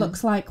seen what it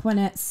looks like when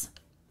it's,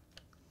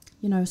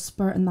 you know,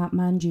 spurting that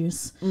man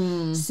juice.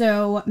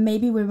 So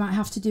maybe we might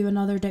have to do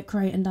another dick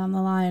rating down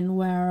the line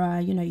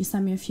where, you know, you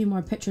send me a few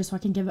more pictures so I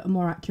can give it a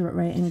more accurate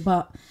rating.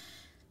 But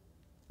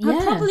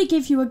I'd probably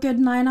give you a good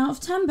 9 out of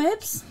 10,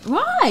 babes.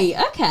 Right,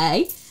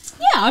 okay.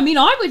 Yeah, I mean,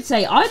 I'd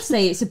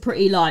say it's a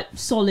pretty, like,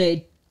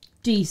 solid,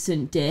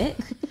 decent dick.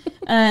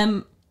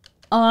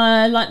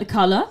 I like the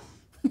colour.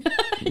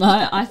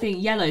 I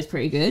think yellow's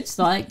pretty good. It's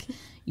like,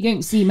 you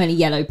don't see many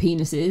yellow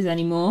penises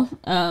anymore.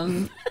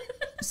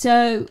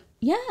 So...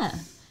 yeah.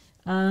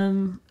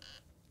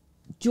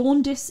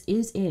 Jaundice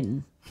is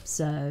in.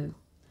 So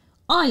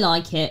I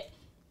like it.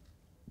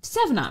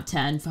 7 out of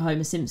 10 for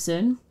Homer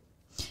Simpson.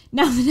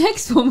 Now the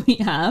next one we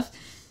have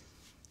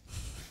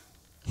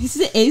is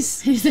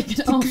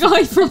the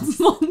guy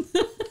from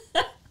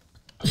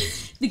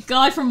the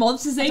guy from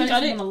Monsters Inc. I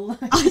don't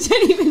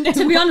even know.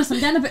 To be honest, I'm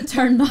getting a bit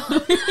turned on.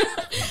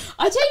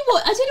 I don't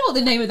know what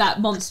the name of that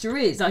monster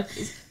is. Like,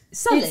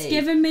 Sully. It's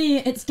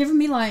giving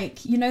me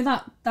like, you know,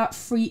 that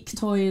freak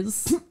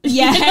toys.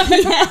 Yeah.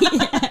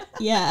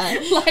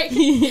 Like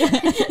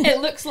it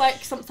looks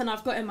like something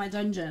I've got in my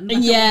dungeon.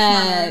 Like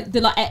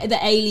the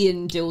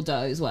alien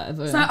dildos,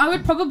 whatever. So I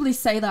would probably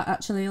say that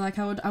actually. Like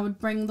I would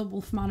bring the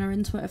Wolf Manor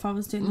into it if I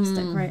was doing this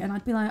dick rate, and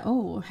I'd be like,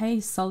 oh,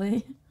 hey,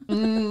 Sully. I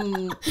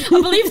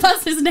believe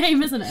that's his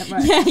name, isn't it?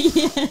 Right?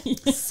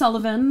 Yeah.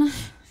 Sullivan.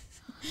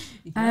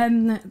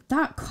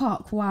 That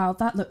cock, wow,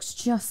 that looks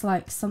just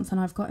like something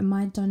I've got in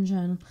my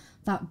dungeon.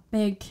 That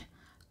big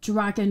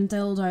dragon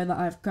dildo that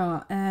I've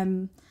got.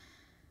 Do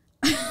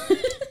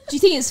you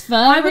think it's furry?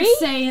 I would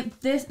say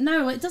this.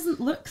 No, it doesn't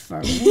look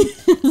furry.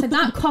 So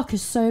that cock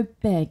is so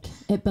big,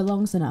 it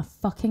belongs in a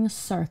fucking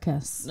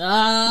circus.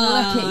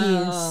 Oh. Look at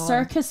you,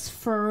 circus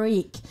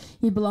freak.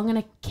 You belong in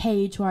a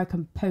cage where I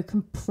can poke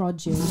and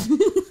prod you.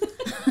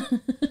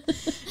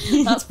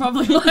 That's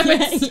probably what I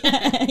would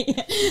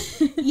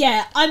say.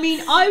 Yeah, I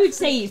mean, I would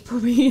say he's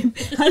probably...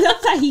 I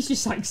love that he's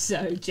just, like,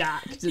 so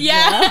jacked as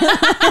well.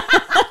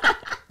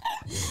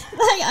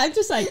 Like, I'm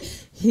just like,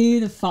 who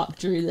the fuck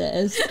drew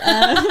this?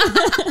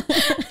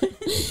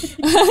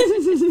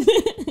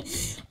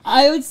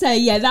 I would say,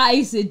 yeah, that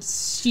is a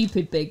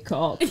stupid big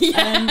cock.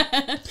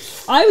 Yeah.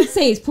 I would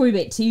say it's probably a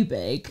bit too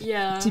big,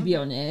 to be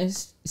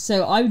honest.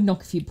 So I would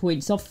knock a few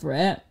points off for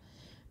it.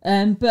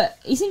 But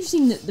it's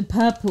interesting that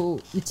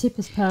the tip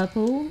is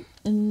purple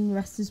and the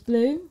rest is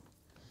blue.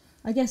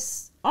 I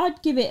guess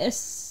I'd give it a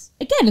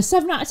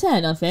 7 out of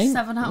 10, I think.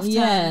 7 out of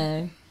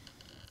 10.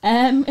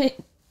 Yeah.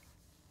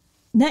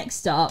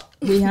 Next up,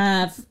 we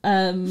have...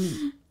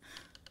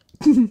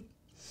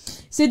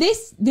 so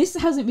this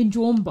hasn't been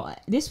drawn by...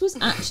 This was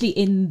actually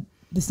in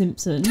The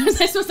Simpsons.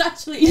 This was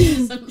actually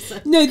in The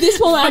Simpsons. No, this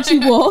one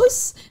actually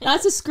was.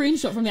 That's a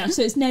screenshot from the actual...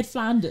 So it's Ned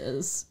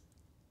Flanders.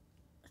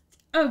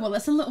 Oh, well,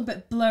 it's a little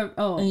bit blurry.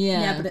 Oh,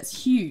 yeah, but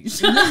it's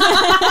huge.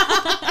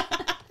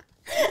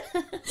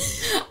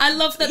 I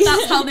love that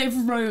that's how they've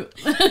wrote.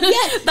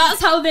 Yeah.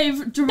 That's how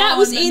they've drawn. That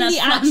was in the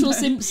actual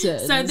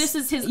Simpsons. So this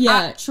is his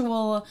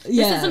actual...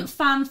 This isn't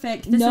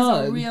fanfic. This is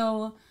a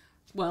real...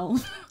 Well,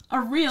 a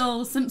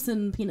real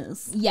Simpson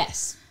penis.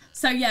 Yes.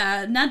 So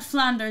yeah, Ned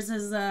Flanders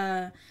is...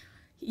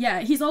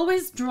 he's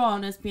always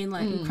drawn as being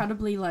like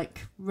incredibly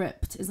like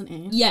ripped, isn't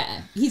he?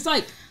 Yeah. He's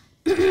like...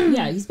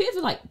 yeah, he's a bit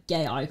of a like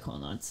gay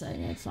icon, I'd say,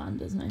 Ned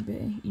Flanders,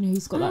 maybe. You know,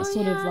 he's got that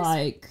sort of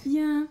like...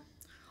 Yeah.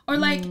 Or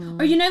like,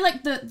 or you know,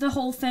 like the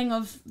whole thing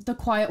of the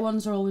quiet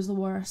ones are always the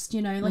worst,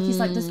 you know? Like he's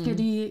like this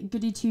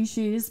goody two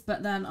shoes,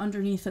 but then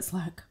underneath it's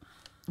like...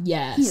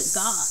 Yes. He is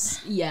God.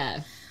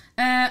 Yeah.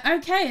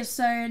 Okay,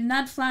 so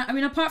Ned Flanders... I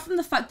mean, apart from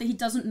the fact that he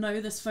doesn't know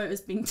this photo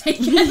is being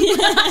taken. So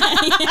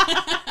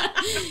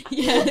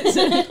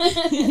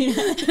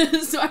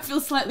I feel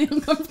slightly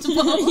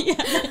uncomfortable.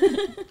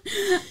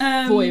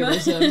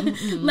 Voyeurism.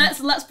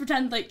 Let's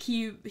pretend like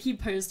he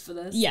posed for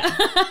this. Yeah.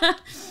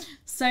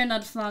 So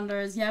Ned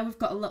Flanders, we've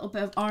got a little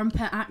bit of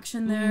armpit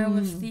action there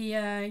with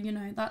the, you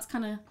know, that's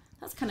kind of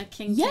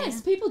kinky.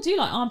 Yes, people do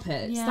like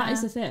armpits. Yeah. That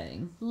is a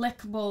thing.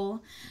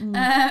 Lickable.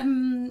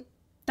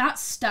 That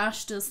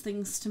stash does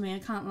things to me, I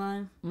can't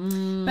lie.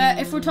 But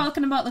if we're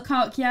talking about the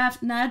cock,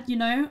 Ned, you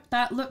know,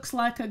 that looks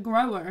like a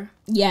grower.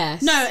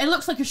 Yes. No, it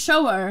looks like a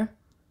shower,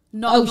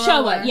 not a grower.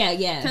 Shower,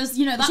 yeah. Because,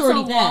 you know, that's a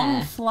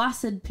long,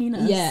 flaccid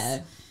penis.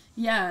 Yeah.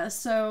 Yeah,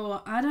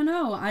 so, I don't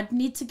know. I'd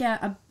need to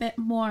get a bit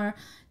more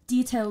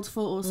detailed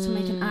photos to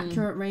make an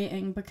accurate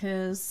rating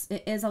because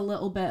it is a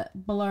little bit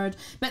blurred.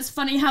 But it's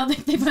funny how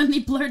they've only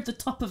blurred the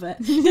top of it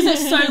because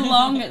it's so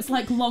long, it's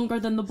like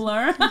longer than the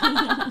blur.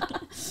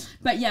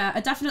 But yeah,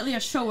 definitely a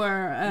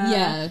shower.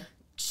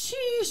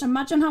 Sheesh,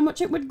 imagine how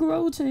much it would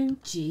grow to.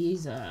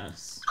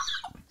 Jesus.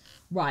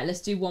 Right,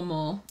 let's do one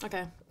more.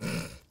 Okay.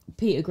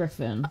 Peter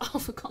Griffin. Oh,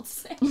 for God's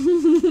sake.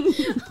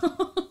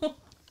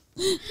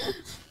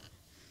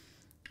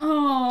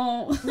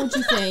 Oh. What do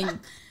you think?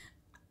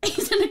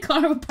 He's in a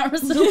car with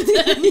Paris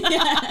Hilton.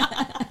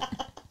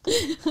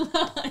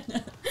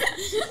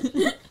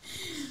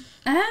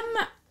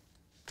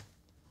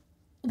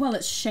 Well,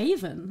 it's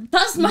shaven.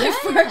 That's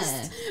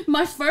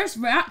my first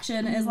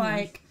reaction is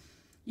like,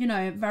 you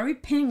know, very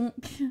pink,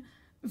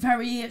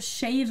 very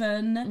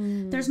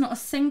shaven. There's not a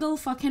single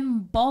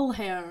fucking ball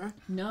hair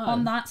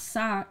on that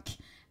sack.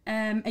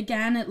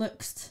 Again, it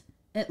looks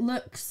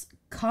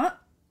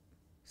cut,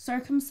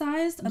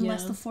 circumcised,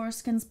 unless the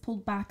foreskin's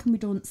pulled back and we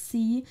don't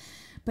see.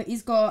 But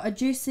he's got a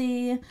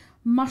juicy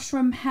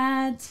mushroom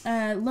head,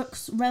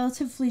 looks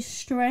relatively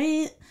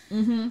straight.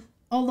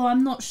 Although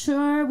I'm not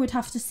sure, we'd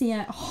have to see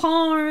it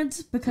hard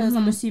because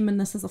I'm assuming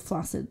this is a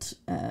flaccid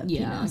penis.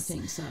 Yeah, I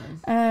think so.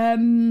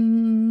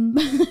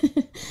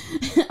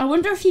 I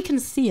wonder if you can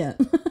see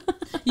it.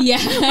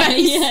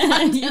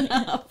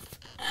 Up.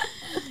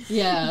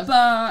 Yeah,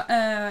 but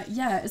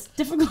it's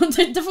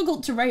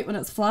difficult to rate when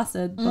it's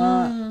flaccid.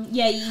 But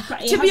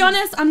to be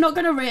honest, I'm not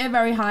gonna rate it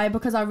very high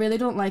because I really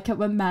don't like it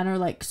when men are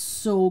like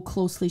so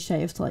closely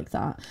shaved like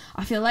that.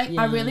 I feel like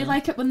I really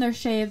like it when they're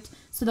shaved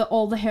so that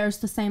all the hair is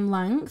the same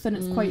length and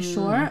it's quite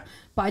short.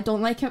 But I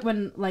don't like it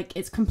when like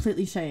it's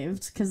completely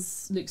shaved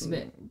because looks a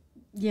bit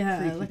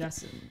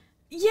prepubescent.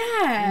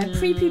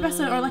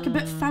 Prepubescent or like a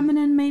bit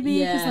feminine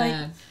maybe.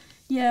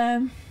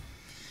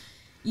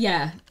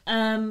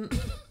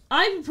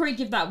 I would probably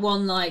give that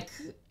one like,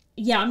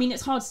 I mean,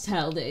 it's hard to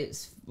tell that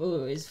it's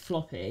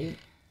floppy.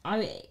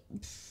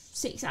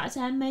 6 out of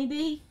 10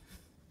 maybe,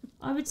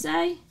 I would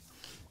say.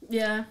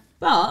 Yeah.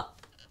 But,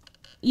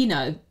 you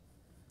know,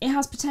 it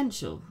has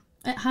potential.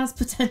 It has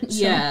potential.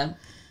 Yeah,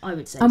 I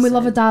would say and we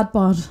love a dad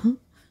bod.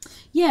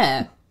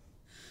 Yeah.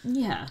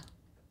 I'm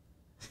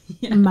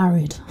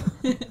married.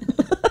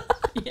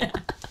 Yeah.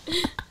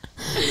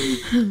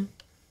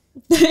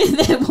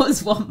 There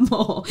was one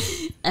more.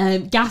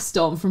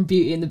 Gaston from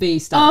Beauty and the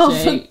Beast,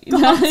 actually. Oh,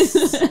 for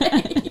God's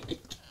sake.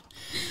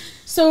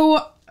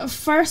 So,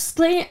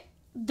 firstly,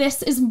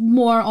 this is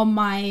more on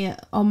my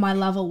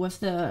level with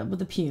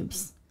the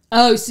pubes.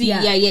 Oh, so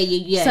yeah.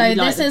 So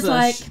this is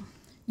like,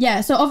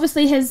 so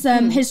obviously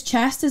his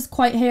chest is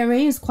quite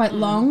hairy, is quite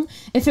long.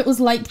 If it was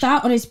like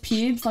that on his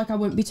pubes, like I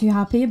wouldn't be too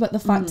happy. But the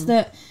fact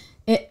that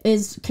it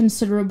is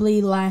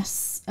considerably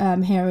less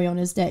hairy on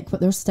his dick,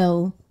 but there's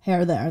still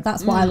hair there.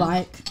 That's what I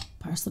like,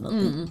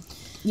 personally.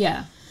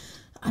 Yeah.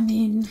 I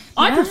mean,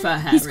 I prefer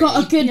Harry. He's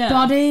got a good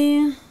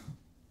body.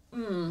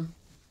 Mm.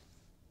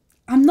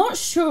 I'm not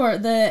sure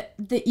that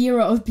the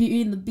era of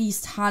Beauty and the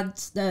Beast had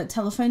the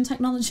telephone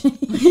technology for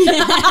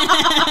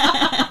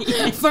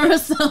a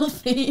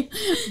selfie,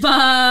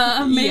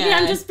 but maybe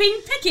I'm just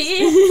being picky.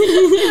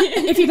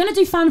 If you're gonna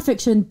do fan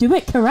fiction, do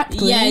it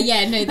correctly.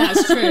 Yeah, no,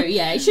 that's true.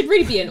 Yeah, it should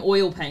really be an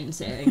oil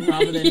painting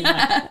rather than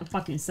like a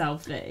fucking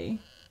selfie.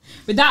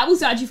 But that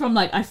was actually from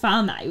like, I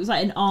found that it was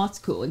like an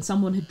article and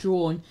someone had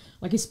drawn,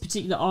 like this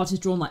particular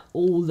artist drawn like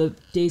all the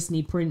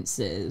Disney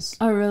princes.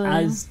 Oh really?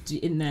 As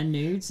in their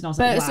nudes, and I was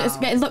but like,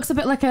 wow. it looks a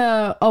bit like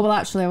a. Oh well,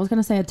 actually, I was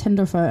gonna say a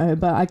Tinder photo,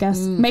 but I guess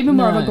maybe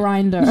more of a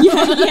grinder.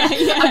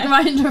 Yeah. A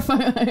grinder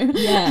photo.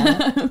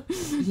 Yeah.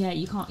 Yeah,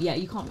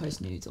 you can't post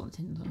nudes on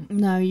Tinder.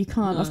 No, you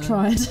can't. No. I've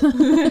tried.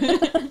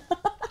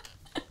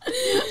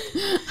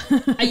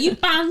 Are you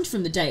banned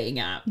from the dating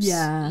apps?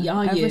 Yeah,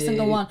 every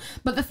single one.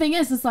 But the thing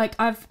is like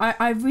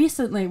I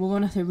recently, well,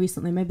 when I say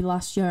recently, maybe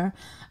last year,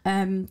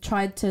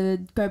 tried to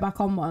go back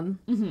on one,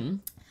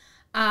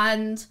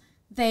 and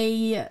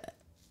they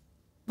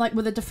like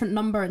with a different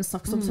number and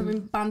stuff. Because I've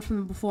been banned from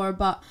them before,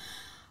 but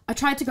I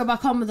tried to go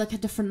back on with like a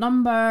different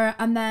number,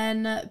 and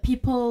then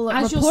people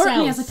report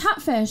me as a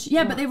catfish.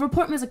 Yeah, but they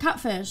report me as a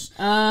catfish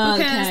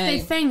because they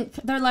think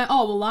they're like,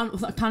 oh well,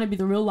 that can't be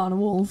the real Lana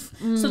Wolf.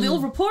 So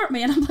they'll report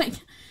me, and I'm like,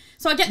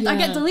 so I get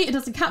deleted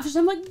as a catfish.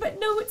 I'm like, but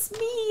no, it's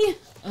me.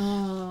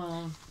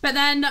 Oh. But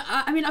then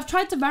I mean, I've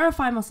tried to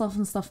verify myself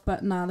and stuff,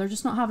 but nah, they're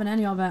just not having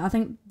any of it. I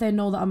think they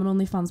know that I'm an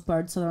OnlyFans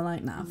bird, so they're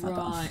like, nah, fuck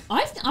off.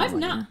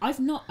 I've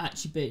not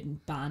actually been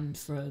banned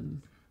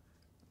from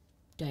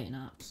dating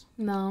apps.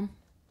 No.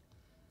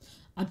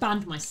 I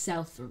banned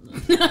myself from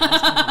them.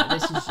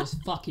 This is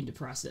just fucking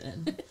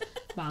depressing.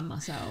 Banned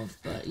myself,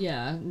 but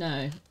yeah.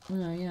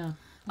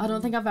 I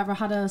don't think I've ever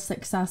had a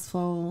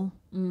successful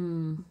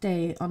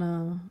date on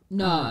a.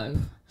 No,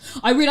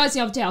 I realised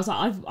the other day I was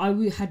like, I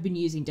had been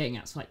using dating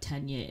apps for like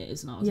 10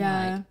 years, and I was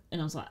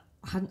like,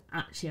 I hadn't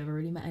actually ever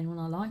really met anyone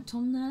I liked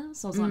on there,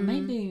 so I was like,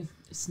 maybe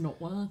it's not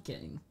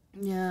working.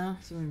 Yeah.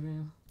 So maybe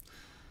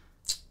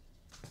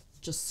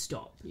just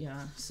stop. Yeah.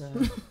 So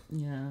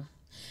yeah.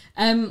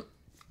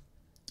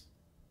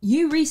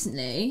 You've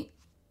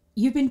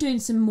been doing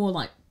some more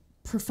like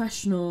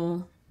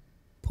professional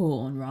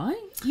porn, right?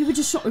 You were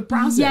just shot with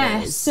Brazzers.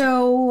 Yeah,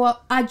 so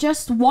I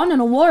just won an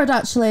award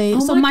actually.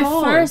 So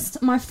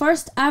my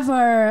first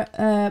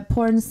ever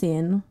porn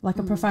scene, like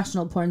a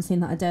professional porn scene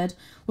that I did,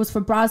 was for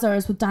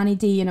Brazzers with Danny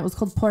D, and it was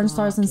called Porn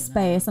Stars in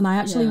Space, and I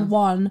actually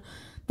won.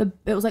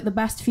 It was like the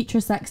best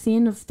feature sex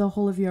scene of the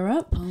whole of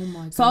Europe. Oh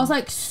my god. So I was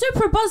like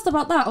super buzzed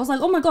about that. I was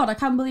like, oh my god, I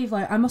can't believe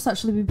like I must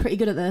actually be pretty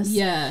good at this.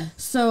 Yeah.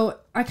 So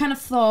I kind of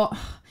thought,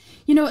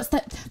 you know, it's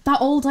that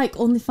old like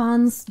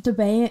OnlyFans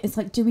debate. It's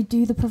like, do we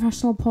do the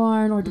professional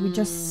porn or do we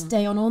just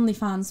stay on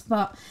OnlyFans?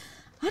 But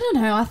I don't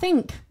know. I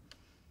think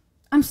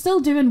I'm still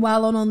doing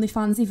well on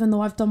OnlyFans even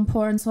though I've done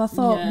porn. So I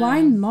thought,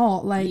 why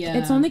not? Like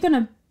it's only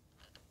gonna,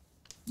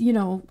 you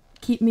know,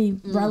 keep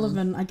me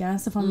relevant, I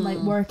guess, if I'm like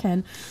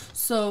working.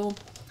 So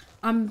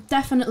I'm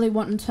definitely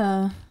wanting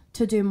to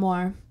do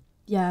more.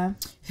 Yeah.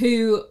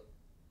 Who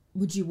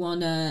would you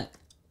wanna?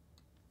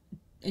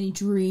 Any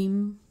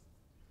dream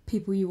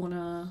people you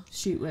wanna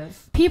shoot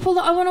with? People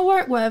that I want to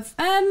work with.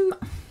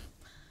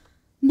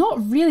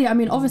 Not really. I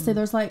mean, obviously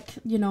there's like,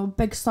 you know,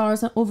 big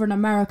stars over in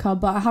America,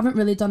 but I haven't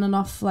really done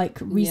enough like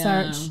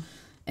research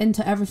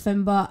into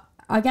everything. But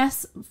I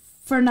guess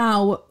for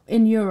now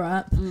in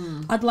Europe,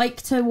 I'd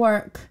like to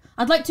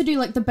do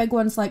like the big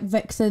ones like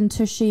Vixen,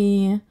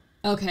 Tushy,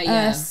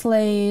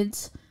 Slade,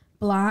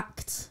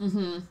 Blacked.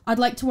 I'd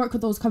like to work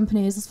with those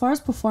companies. As far as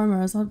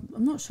performers, I'm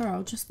not sure.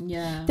 I'll just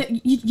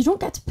you don't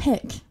get to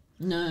pick.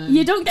 No,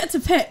 you don't get to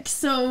pick.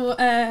 So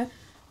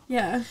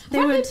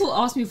people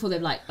ask me before, they're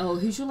like, oh,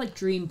 who's your like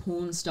dream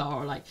porn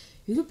star, or like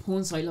who's a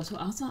porn star you love to?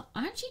 I was like,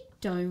 I actually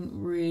don't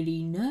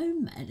really know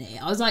many.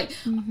 I was like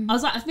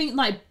I think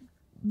like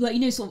you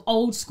know, sort of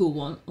old school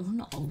one. Well,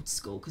 not old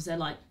school because they're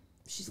like,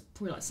 she's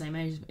probably like the same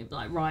age as me, but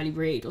like Riley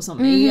Reid or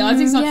something. I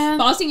think so.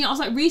 But I was thinking, I was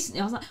like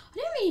recently, I was like,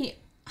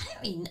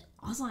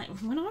 I was like,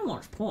 when I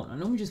watch porn, I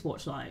normally just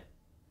watch like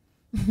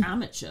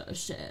amateur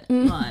shit,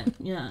 like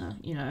you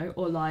know,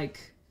 or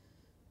like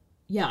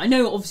I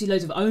know obviously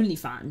loads of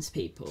OnlyFans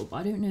people, but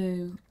I don't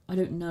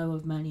know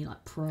of many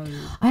like pro.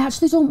 I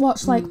actually don't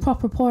watch like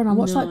proper porn. I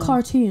watch like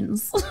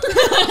cartoons.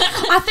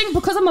 I think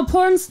because I'm a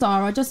porn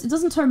star, it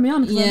doesn't turn me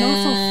on because I know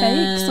it's all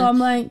fake. So I'm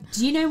like,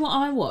 do you know what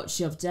I watched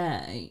the other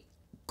day?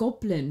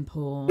 Goblin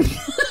porn.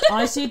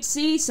 I should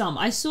see some.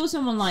 I saw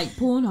some on like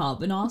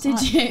Pornhub, and I was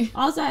I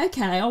was like,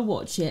 okay, I'll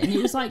watch it, and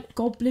it was like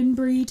goblin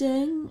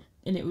breeding,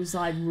 and it was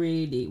like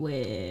really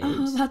weird.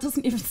 Oh, that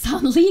doesn't even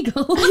sound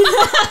legal.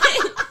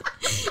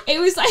 It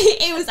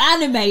was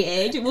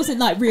animated. It wasn't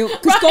like real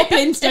because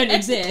goblins don't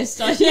exist.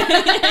 But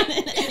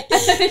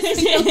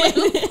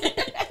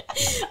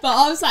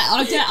I was like,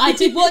 I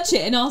did watch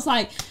it, and I was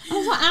like,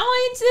 am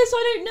I into this?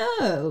 I don't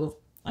know.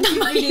 I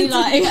didn't really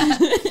like.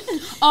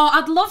 Oh,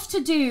 I'd love to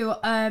do.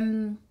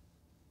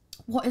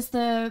 What is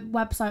the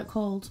website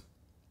called?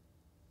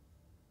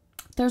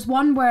 There's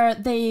one where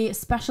they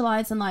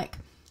specialize in like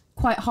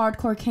quite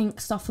hardcore kink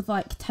stuff with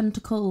like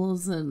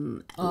tentacles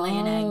and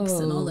laying eggs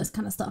and all this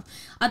kind of stuff.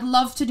 I'd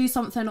love to do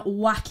something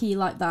wacky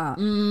like that,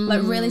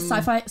 like really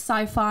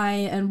sci-fi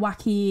and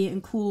wacky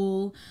and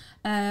cool.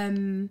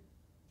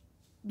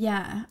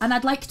 Yeah, and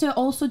I'd like to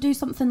also do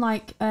something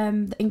like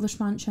the English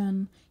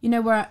Mansion, you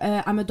know, where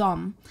I'm a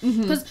dom.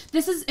 Because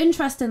this is,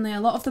 interestingly, a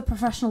lot of the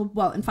professional,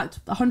 well, in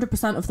fact,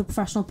 100% of the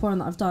professional porn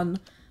that I've done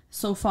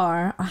so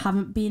far, I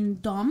haven't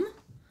been dom.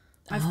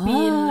 I've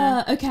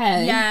been...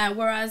 Okay. Yeah,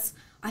 whereas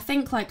I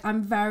think, like,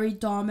 I'm very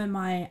dom in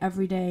my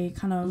everyday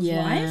kind of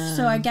life.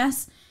 So I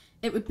guess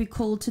it would be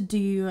cool to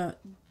do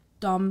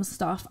dom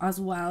stuff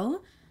as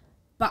well.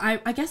 But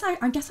I guess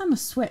I'm a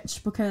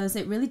switch, because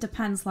it really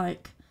depends,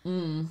 like...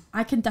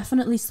 I can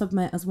definitely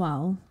submit as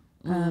well,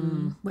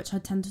 which I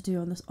tend to do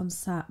on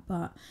set.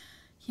 But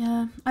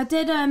yeah, I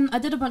did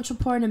a bunch of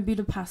porn in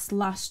Budapest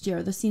last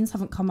year. The scenes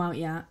haven't come out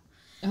yet.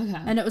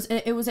 Okay. And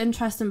it was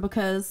interesting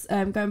because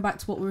going back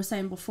to what we were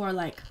saying before,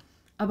 like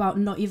about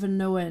not even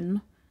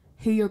knowing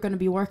who you're going to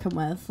be working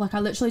with. Like,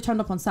 I literally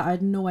turned up on set, I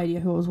had no idea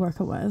who I was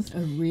working with. Oh,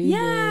 really?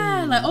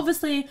 Yeah, like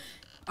obviously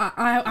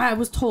I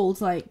was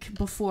told like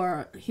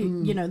before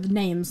who, you know, the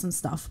names and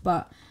stuff,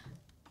 but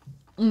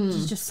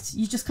you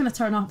just kind of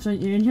turn up, don't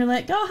you? And you're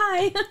like, oh,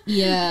 hi.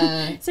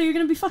 Yeah. So you're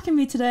going to be fucking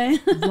me today.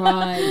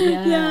 Right,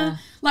 yeah. Yeah.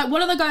 Like,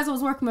 one of the guys I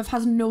was working with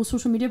has no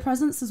social media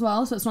presence as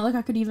well, so it's not like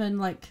I could even,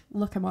 like,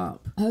 look him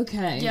up.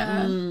 Okay.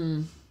 Yeah.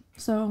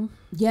 So.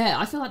 Yeah,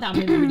 I feel like that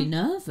made me really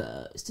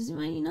nervous. Does it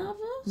make you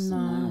nervous?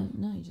 No.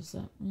 No, you just...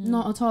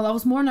 Not at all. I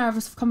was more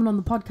nervous of coming on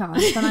the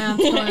podcast than I am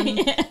to go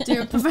and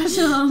do a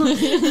professional.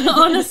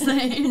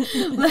 Honestly.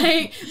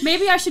 Like,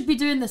 maybe I should be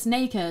doing this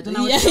naked and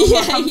I would feel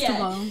more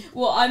comfortable.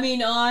 Well, I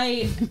mean,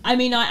 I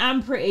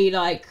am pretty,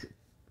 like...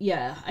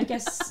 Yeah, I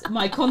guess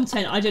my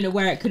content, I don't know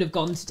where it could have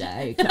gone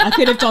today. I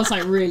could have done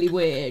something really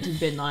weird and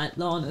been like,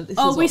 Lana, this is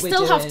what we're doing.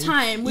 Oh, we still have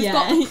time. We've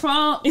got the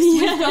props.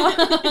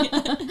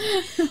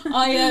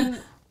 Yeah.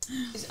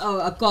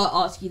 I've got to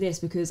ask you this,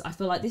 because I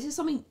feel like this is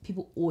something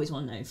people always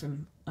want to know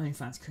from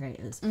OnlyFans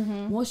creators.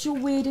 What's your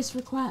weirdest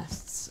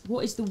requests?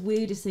 What is the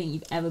weirdest thing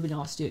you've ever been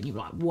asked to do and you're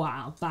like,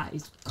 wow, that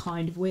is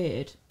kind of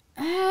weird?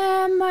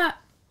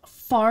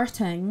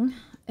 Farting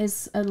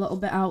is a little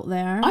bit out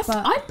there. I've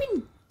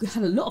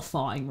had a lot of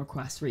farting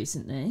requests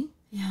recently.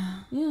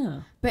 Yeah.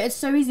 But it's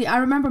so easy. I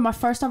remember my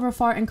first ever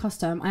farting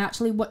custom, I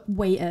actually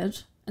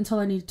waited until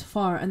I needed to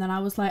fart, and then I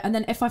was like, and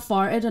then if I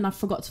farted and I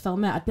forgot to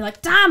film it, I'd be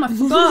like, damn, I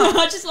forgot.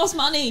 I just lost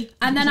money.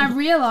 And then I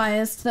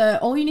realised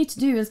that all you need to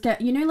do is get,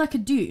 you know, like a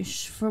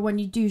douche for when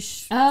you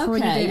douche, for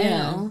when you do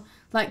anal.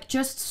 Like,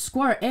 just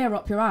squirt air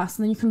up your ass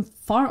and then you can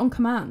fart on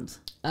command.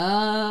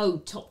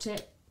 Oh, top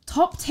tip.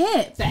 Top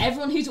tip. For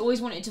everyone who's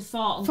always wanted to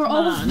fart on for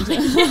command.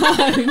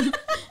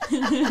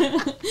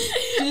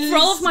 For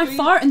all of my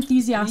fart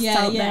enthusiasts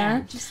out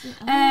there.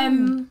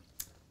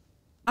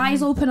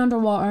 Eyes open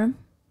underwater.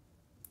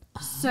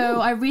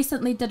 So I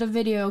recently did a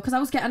video, because I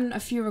was getting a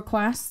few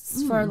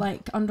requests for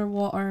like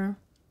underwater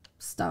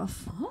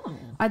stuff.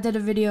 I did a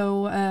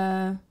video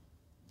I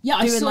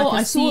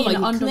saw like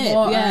a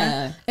underwater. Clip,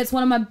 yeah. It's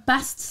one of my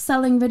best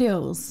selling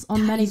videos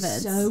on many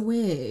vids. So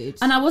weird.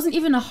 And I wasn't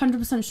even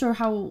 100% sure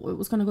how it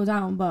was going to go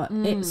down, but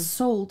it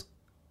sold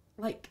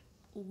like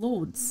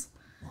loads.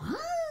 What?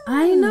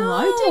 I know.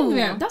 I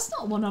didn't. That's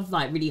not one I've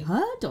like really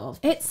heard of.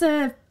 It's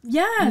a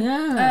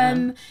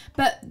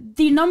but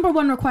the number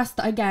one request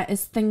that I get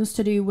is things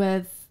to do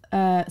with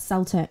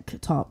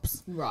Celtic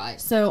tops. Right.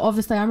 So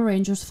obviously I'm a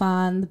Rangers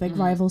fan, the big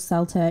rival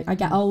Celtic. I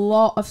get a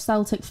lot of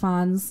Celtic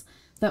fans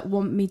that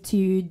want me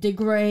to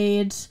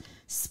degrade,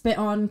 spit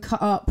on,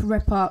 cut up,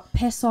 rip up,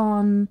 piss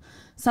on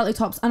Celtic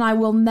tops, and I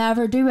will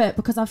never do it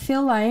because I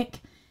feel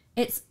like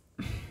it's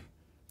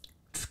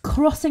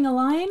crossing a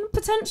line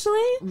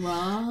potentially.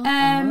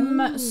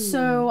 Right.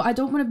 So I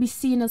don't want to be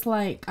seen as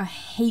like a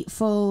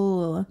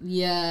hateful,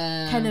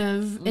 kind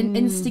of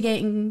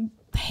instigating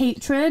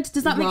hatred.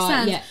 Does that make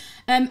sense?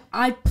 Yeah.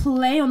 I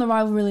play on the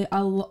rivalry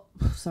a lot.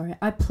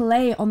 I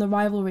play on the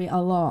rivalry a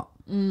lot.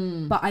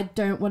 But I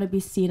don't want to be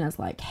seen as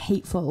like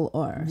hateful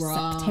or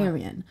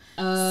sectarian.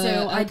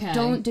 So I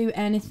don't do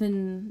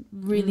anything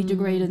really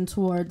degrading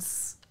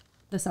towards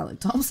the Celtic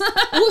tops.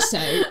 Also,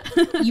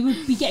 you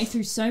would be getting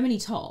through so many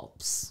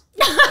tops.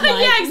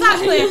 Yeah,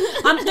 exactly.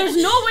 There's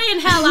no way in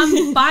hell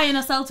I'm buying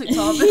a Celtic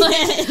top.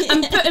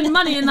 I'm putting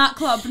money in that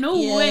club. No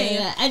way.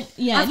 And,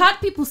 I've had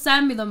people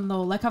send me them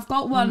though. Like I've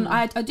got one.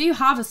 I do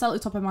have a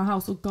Celtic top in my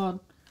house. Oh God.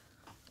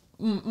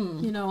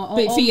 You know,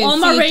 all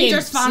my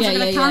Rangers fans are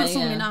going to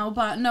cancel me now,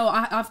 but no,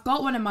 I've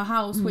got one in my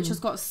house which has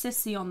got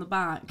Sissy on the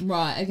back,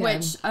 right? Okay.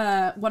 Which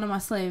one of my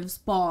slaves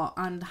bought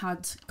and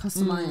had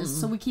customized,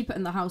 so we keep it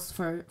in the house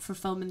for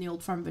filming the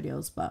old firm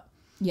videos. But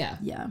yeah.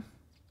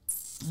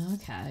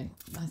 Okay,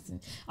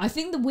 I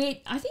think the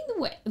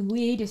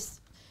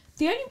weirdest.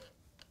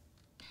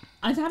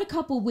 I've had a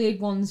couple weird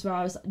ones where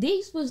I was.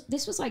 This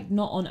was like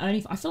not on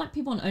OnlyFans. I feel like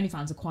people on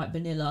OnlyFans are quite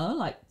vanilla,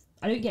 like.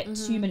 get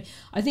too many.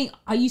 I think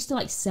I used to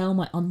like sell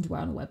my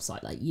underwear on a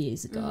website like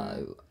years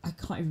ago. I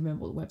can't even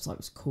remember what the website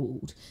was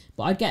called,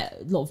 but I'd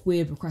get a lot of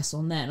weird requests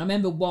on there. And I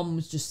remember one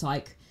was just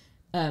like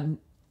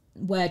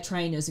wear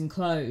trainers and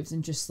clothes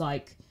and just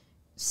like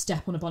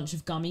step on a bunch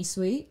of gummy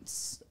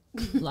sweets.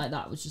 Like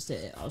that was just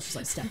it. I was just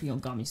like stepping on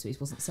gummy sweets,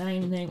 wasn't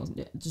saying anything,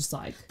 wasn't just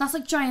like that's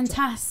like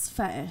giantess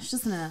fetish,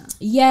 isn't it?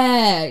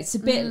 Yeah, it's a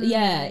bit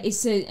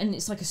it's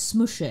like a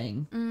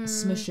smushing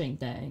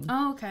thing.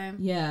 Oh, okay.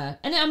 Yeah,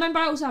 and I remember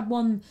I also had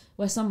one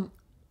where someone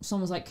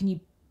was like, "Can you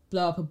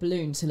blow up a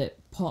balloon till it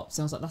pops?"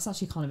 And I was like, "That's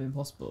actually kind of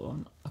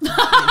impossible. I can't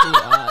really do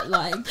that."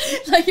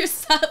 Like you're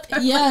sat there,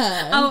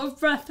 yeah, out of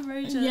breath,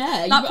 raging.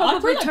 Yeah, that I'd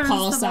probably like turns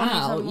pass them on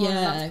out. even more.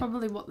 Yeah, that's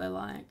probably what they're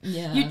like.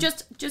 Yeah, you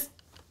just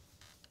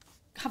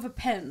have a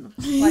pin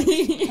like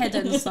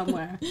hidden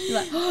somewhere. You're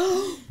like,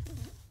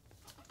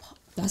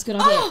 that's a good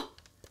idea.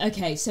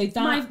 Okay, so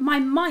that my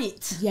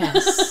might.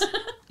 Yes.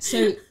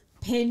 So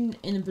pin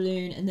in a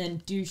balloon and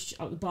then douche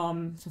up the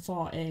bum for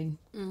farting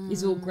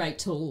is all great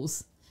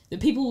tools that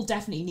people will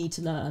definitely need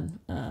to learn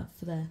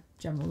for their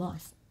general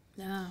life.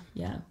 Yeah.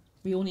 Yeah.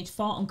 We all need to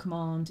fart on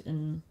command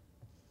and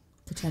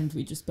pretend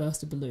we just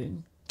burst a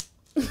balloon.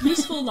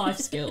 Useful life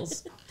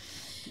skills.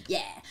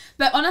 Yeah.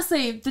 But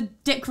honestly, the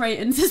dick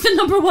ratings is the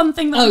number one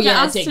thing that we get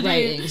asked dick to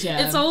ratings, do.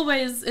 Yeah. It's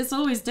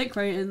always dick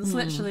ratings,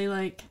 literally,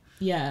 like.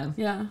 Yeah.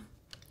 Yeah.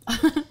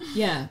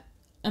 Yeah.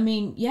 I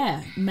mean,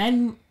 yeah,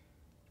 men,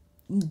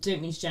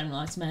 don't mean to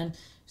generalise men,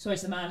 sorry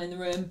to the man in the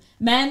room,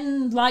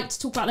 men like to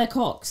talk about their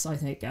cocks, I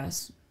think,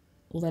 guys.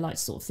 Or they like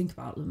to sort of think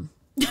about them.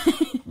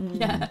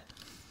 Yeah.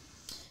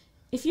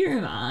 If you're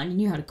a man and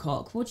you had a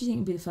cock, what do you think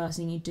would be the first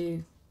thing you'd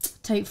do?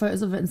 Take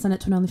photos of it and send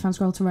it to an OnlyFans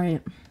girl to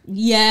rate.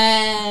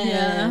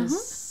 Yes.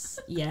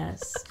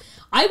 Yes.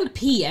 I would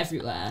pee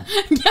everywhere.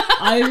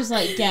 I was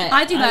like,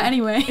 I do that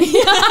anyway.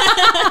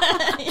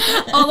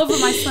 All over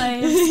my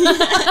slaves.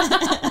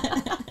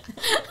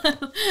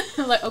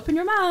 Like, open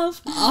your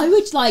mouth. I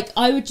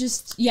would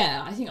just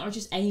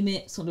aim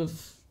it sort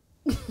of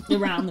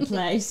around the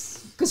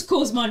place. Because, of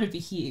course, mine would be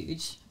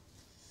huge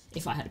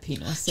if I had a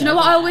penis. So do you know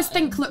what I always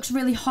think looks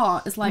really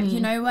hot? Is like, you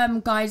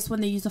know, guys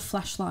when they use a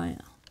flashlight.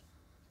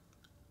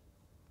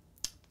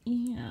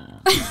 Yeah.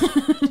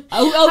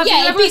 Have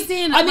yeah. You ever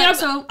seen, I mean,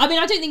 like, I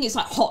don't think it's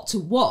like hot to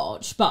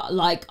watch, but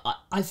like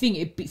I think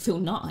it'd feel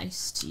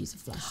nice to use a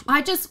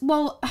flashlight.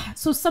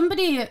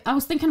 I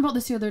was thinking about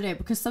this the other day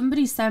because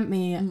somebody sent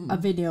me a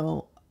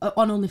video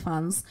on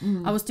OnlyFans.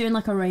 I was doing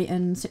like a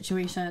rating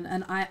situation,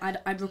 and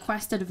I'd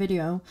requested a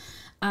video,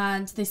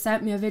 and they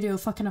sent me a video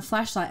of fucking a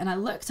flashlight, and I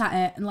looked at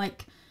it and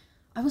like,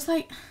 I was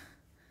like,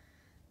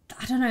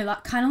 I don't know,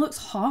 that kind of looks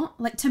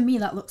hot. Like, to me,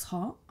 that looks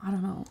hot. I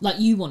don't know. Like,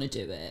 you want to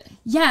do it.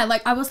 Yeah,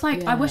 like, I was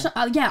like, I wish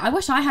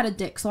I had a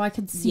dick so I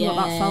could see what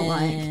that felt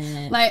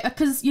like. Like,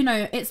 because, you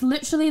know, it's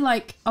literally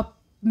like a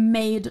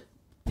made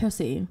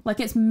pussy. Like,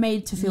 it's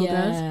made to feel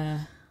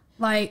good.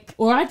 Like,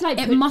 or I'd like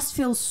it must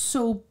feel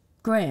so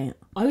great.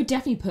 I would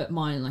definitely put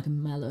mine in like a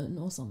melon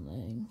or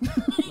something.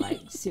 Like,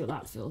 see what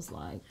that feels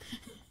like.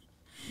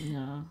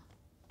 Yeah.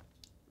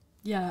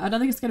 Yeah, I don't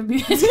think it's gonna feel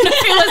as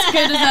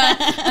good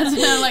as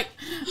a like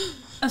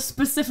a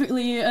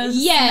specifically as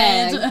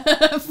made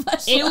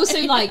flashlight. It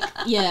also like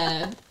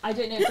I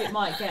don't know if it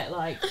might get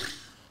like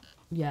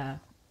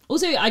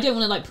Also, I don't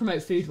want to like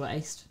promote food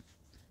waste.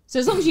 So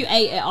as long as you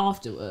ate it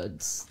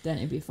afterwards, then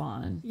it'd be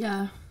fine.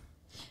 Yeah.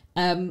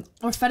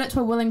 Or fed it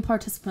to a willing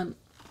participant.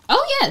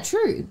 Oh yeah,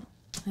 true.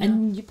 Yeah.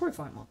 And you'd probably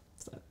find one.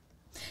 So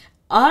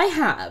I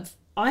have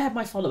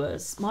my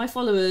followers. My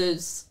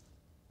followers.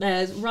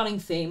 There's a running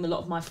theme. A lot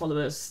of my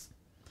followers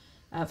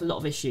have a lot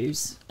of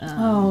issues.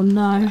 Oh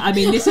no! I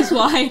mean, this is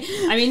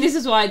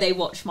why they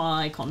watch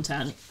my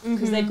content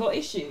because they've got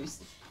issues.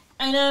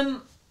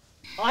 And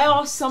I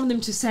asked some of them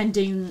to send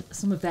in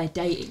some of their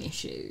dating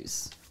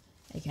issues.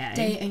 Okay.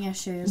 Dating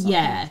issues.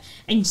 Yeah, okay.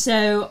 And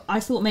so I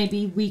thought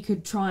maybe we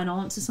could try and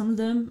answer some of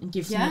them and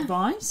give some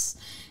advice.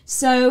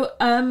 So,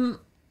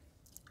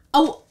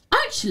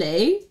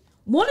 actually,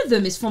 one of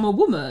them is from a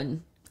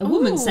woman. A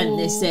woman sent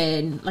this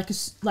in,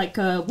 like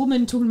a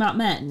woman talking about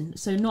men.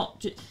 So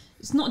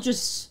it's not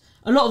just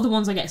a lot of the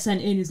ones I get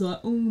sent in is like,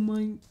 I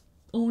want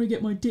to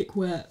get my dick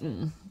wet.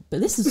 But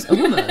this is a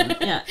woman.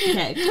 Yeah,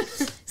 okay.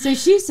 So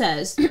she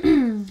says,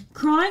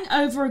 crying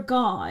over a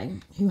guy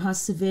who has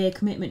severe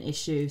commitment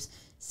issues,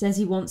 says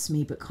he wants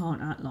me but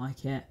can't act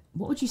like it.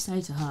 What would you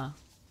say to her?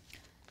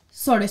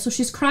 Sorry, so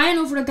she's crying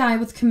over a guy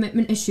with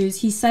commitment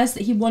issues. He says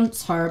that he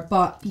wants her,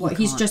 but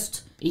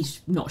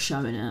he's not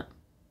showing it.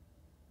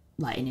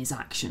 Like in his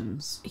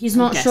actions. He's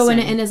not showing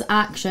it in his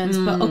actions,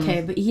 but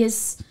okay, but he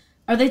is.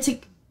 Are they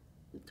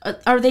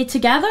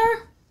together?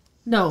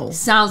 No. This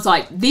sounds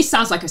like a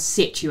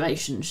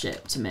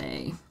situationship to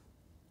me.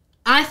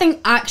 I think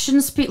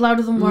actions speak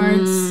louder than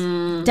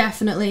words.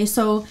 Definitely.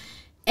 So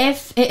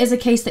if it is a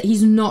case that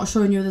he's not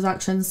showing you his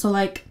actions, so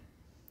like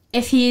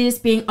if he is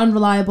being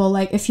unreliable,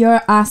 like if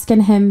you're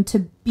asking him to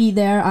be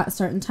there at a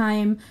certain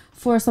time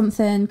for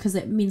something because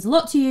it means a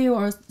lot to you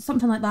or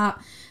something like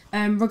that,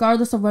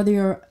 regardless of whether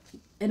you're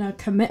in a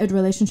committed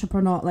relationship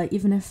or not, like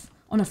even if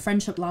on a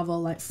friendship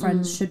level, like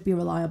friends should be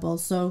reliable.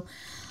 So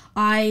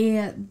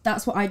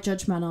that's what I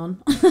judge men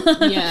on.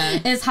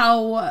 Is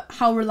how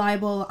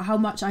reliable, how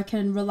much I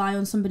can rely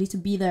on somebody to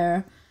be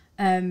there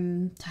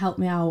to help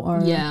me out,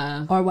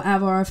 or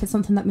whatever, or if it's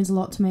something that means a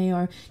lot to me,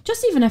 or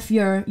just even if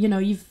you're, you know,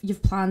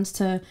 you've planned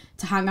to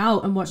hang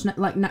out and watch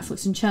like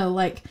Netflix and chill,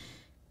 like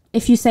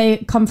if you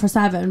say come for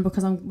 7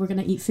 because we're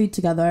gonna eat food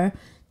together,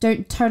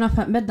 don't turn up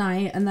at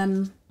midnight and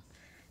then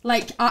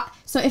like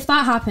so if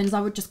that happens,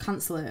 I would just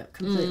cancel it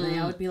completely.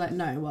 I would be like,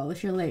 no, well,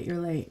 if you're late, you're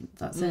late,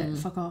 that's it,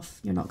 fuck off,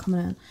 you're not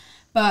coming in.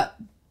 But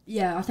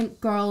yeah, I think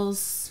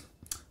girls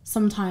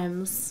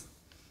sometimes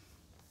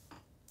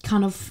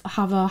kind of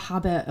have a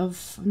habit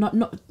of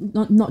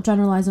not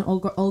generalizing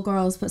all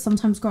girls, but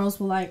sometimes girls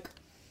will like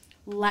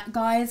let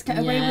guys get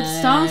away with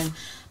stuff,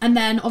 and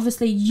then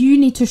obviously you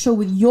need to show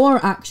with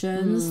your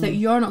actions that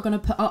you're not going to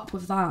put up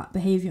with that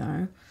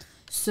behavior.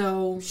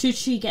 So should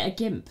she get a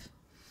gimp?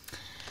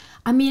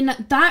 I mean,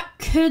 that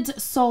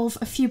could solve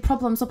a few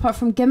problems. Apart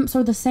from gimps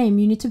are the same,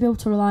 you need to be able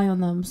to rely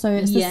on them. So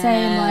it's the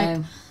same, like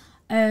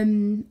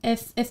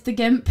if the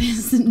gimp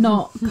is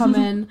not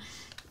coming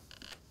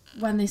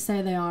when they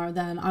say they are,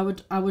 then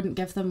I wouldn't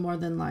give them more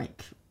than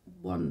like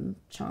 1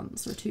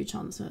 chance or 2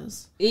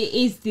 chances. It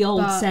is the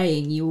old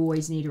saying, you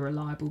always need a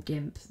reliable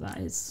gimp. That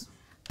is.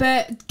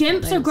 But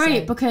gimps are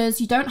great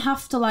because you don't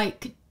have to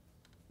like.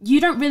 You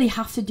don't really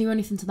have to do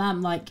anything to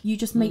them. Like, you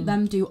just make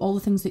them do all the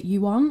things that you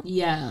want.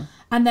 Yeah.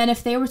 And then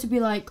if they were to be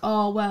like,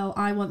 oh, well,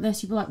 I want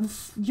this, you'd be like, well,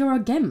 you're a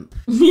gimp.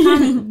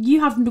 You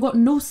have got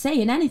no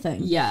say in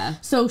anything. Yeah.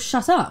 So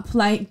shut up.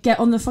 Like, get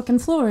on the fucking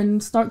floor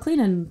and start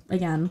cleaning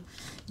again.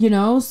 You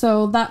know?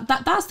 So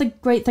that's the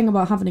great thing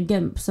about having a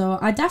gimp. So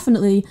I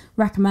definitely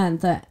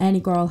recommend that any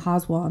girl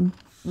has one.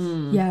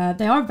 Yeah,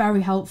 they are very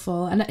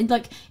helpful. And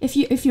like,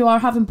 if you are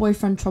having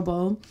boyfriend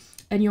trouble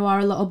and you are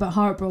a little bit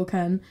heartbroken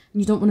and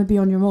you don't want to be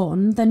on your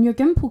own, then your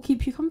gimp will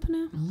keep you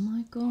company. Oh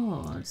my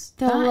god.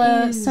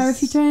 They'll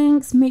serve you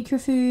drinks, make your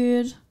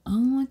food. Oh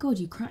my god,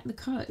 you cracked the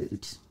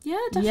code. Yeah,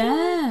 definitely.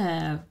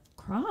 Yeah.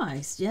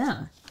 Christ,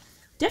 yeah.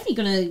 Definitely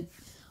gonna,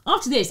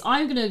 after this,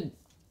 I'm gonna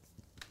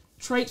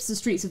traipse the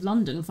streets of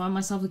London and find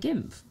myself a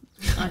gimp,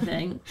 I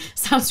think.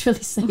 Sounds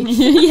really safe.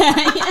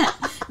 yeah.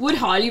 Would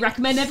highly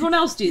recommend everyone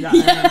else do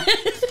that.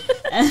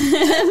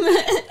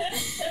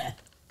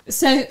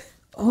 So,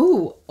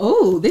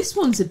 this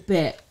one's a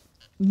bit...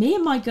 Me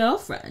and my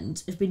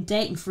girlfriend have been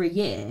dating for a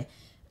year,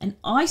 and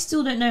I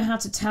still don't know how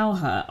to tell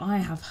her I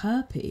have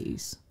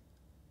herpes.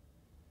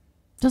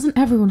 Doesn't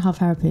everyone have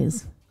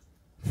herpes?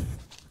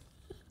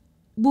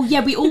 Well,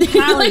 yeah, we all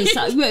carry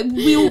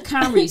we all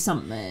carry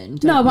something.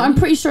 No, but I'm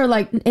pretty sure,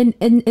 like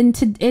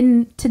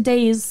in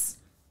today's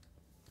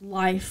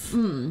life,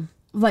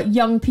 like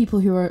young people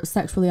who are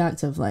sexually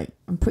active, like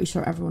I'm pretty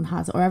sure everyone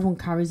has it, or everyone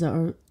carries it,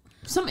 or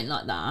something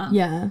like that.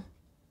 Yeah.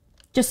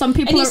 Just some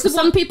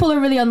people are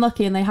really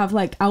unlucky and they have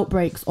like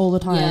outbreaks all the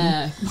time.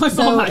 Yeah, my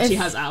mom actually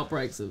has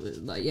outbreaks of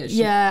it. Like,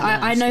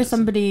 I know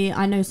somebody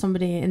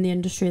in the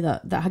industry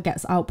that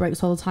gets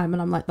outbreaks all the time,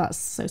 and I'm like, that's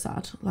so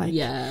sad. Like,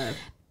 yeah.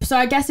 So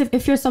I guess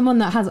if you're someone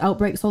that has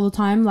outbreaks all the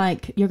time,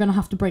 like you're gonna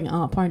have to bring it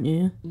up, aren't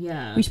you?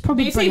 Yeah. We should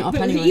probably bring it up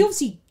anyway. He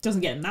obviously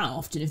doesn't get them that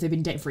often if they've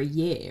been dating for a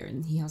year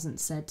and he hasn't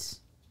said.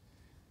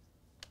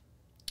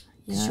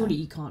 Yeah. Surely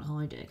you can't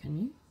hide it, can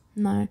you?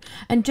 No.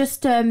 And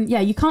just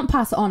you can't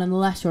pass it on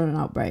unless you're on an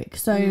outbreak.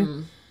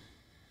 So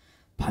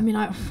but I mean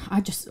I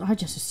just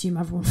assume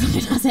everyone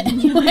fucking has it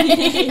anyway.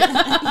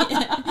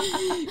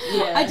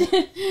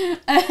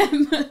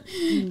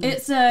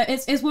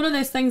 It's one of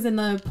those things in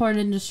the porn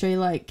industry,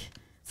 like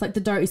it's like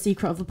the dirty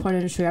secret of the porn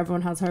industry.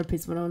 Everyone has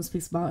herpes, but no one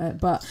speaks about it.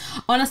 But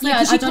honestly,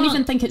 I don't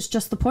even think it's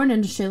just the porn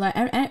industry. Like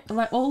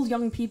all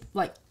young people,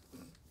 like,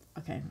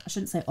 okay, I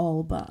shouldn't say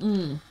all, but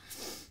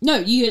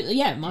no,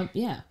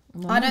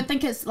 I don't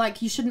think it's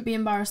like you shouldn't be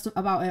embarrassed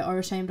about it or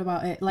ashamed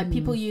about it. Like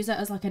people use it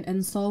as like an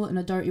insult and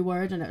a dirty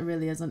word, and it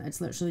really isn't. It's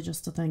literally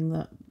just a thing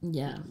that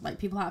like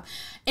people have.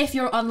 If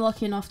you're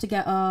unlucky enough to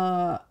get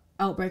a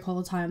outbreak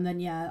all the time, then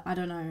I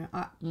don't know.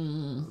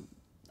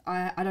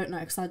 I don't know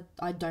because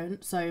I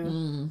don't.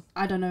 So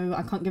I don't know.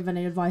 I can't give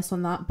any advice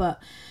on that.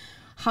 But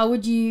how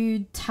would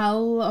you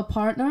tell a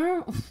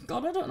partner? Oh,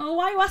 God, I don't know.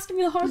 Why are you asking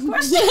me the hard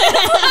question?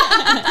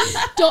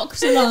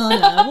 Dr.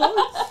 Lana,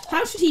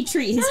 how should he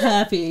treat his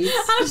herpes?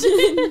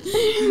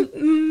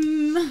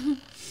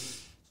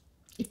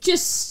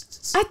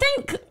 I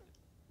think,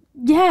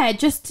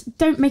 just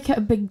don't make it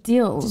a big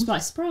deal. Just by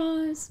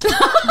surprise.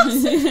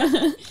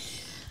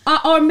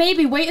 Or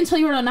maybe wait until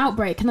you're on an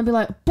outbreak and then be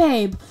like,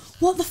 babe,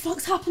 what the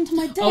fuck's happened to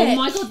my dick? Oh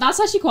my God, that's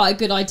actually quite a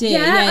good idea.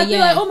 I'd be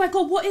like, oh my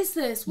God, what is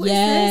this? What is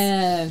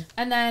this?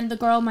 And then the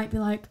girl might be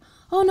like,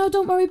 oh no,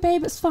 don't worry,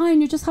 babe, it's fine.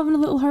 You're just having a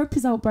little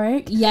herpes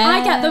outbreak. Yeah.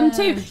 I get them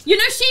too. You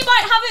know, she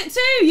might have it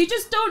too. You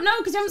just don't know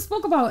because you haven't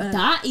spoke about it.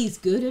 That is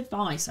good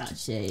advice,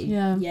 actually.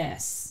 Yeah.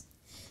 Yes.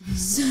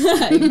 So,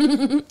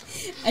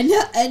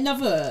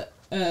 another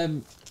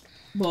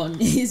one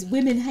is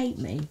women hate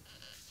me.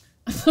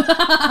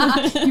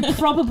 You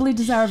probably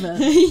deserve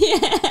it.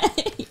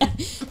 Yeah.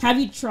 Have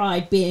you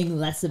tried being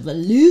less of a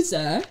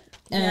loser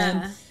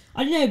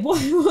I don't know what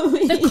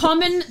The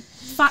common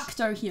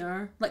factor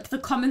here, like the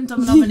common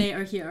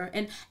denominator here,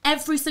 and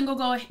every single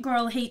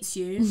girl hates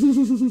you.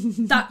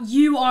 That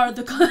you are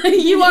the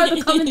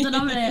common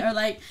denominator.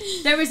 Like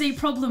there is a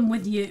problem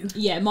with you.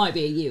 Yeah, it might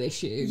be a you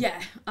issue.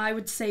 Yeah, I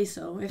would say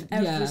so. If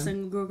every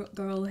single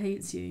girl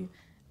hates you.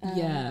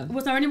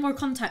 Was there any more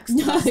context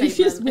to that it's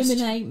just statement?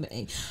 women hate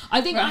me. I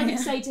think I would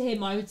say to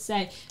him, I would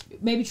say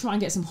maybe try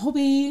and get some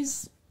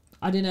hobbies.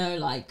 I don't know,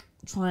 like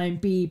try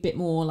and be a bit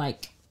more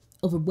like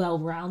of a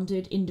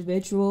well-rounded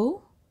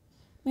individual.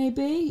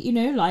 Maybe, you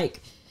know,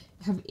 like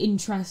have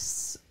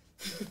interests,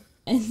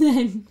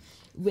 and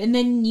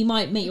then you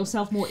might make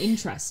yourself more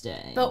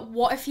interesting. But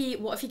what if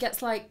he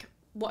gets like?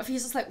 What if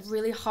he's just like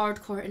really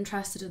hardcore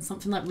interested in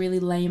something like really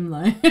lame though?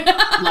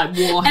 Like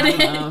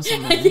Warhammer or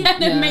something. Yeah,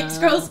 and it makes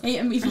girls hate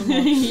him even more.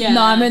 Yeah.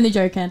 No, I'm only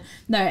joking.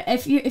 No,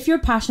 if you're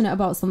passionate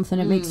about something,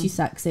 it makes you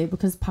sexy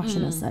because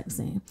passion is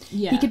sexy.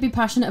 Yeah. He could be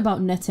passionate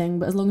about knitting,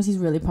 but as long as he's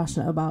really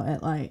passionate about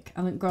it, like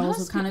I think girls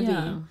will kind of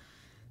be.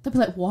 They'll be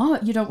like,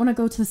 "What? You don't want to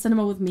go to the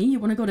cinema with me? You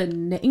want to go to a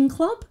knitting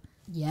club?"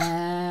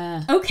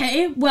 Yeah.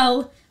 Okay,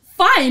 well,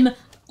 fine.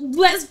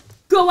 Let's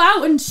go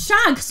out and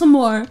shag some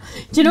more.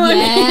 Do you know what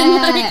I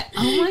mean? Like,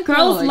 oh my god,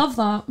 girls love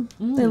that.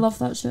 They love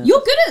that shit. You're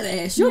good at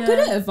this. You're good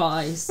at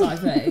advice, I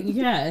think.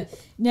 Yeah.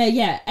 No,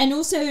 yeah. And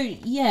also,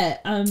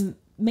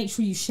 make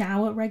sure you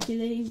shower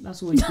regularly.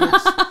 That's always good.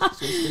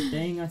 That's always a good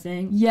thing, I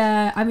think.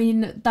 Yeah, I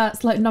mean,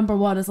 that's like number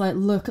one is like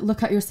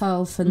look at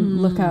yourself and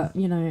look at,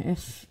 you know,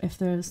 if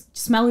there's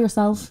smell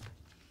yourself.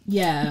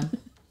 Yeah.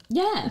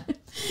 Yeah.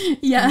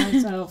 Yeah. Smell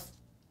yourself.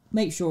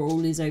 Make sure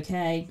all is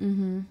okay.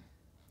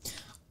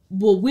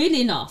 Well,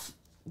 weirdly enough,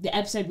 the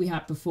episode we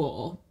had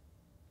before,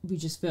 we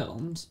just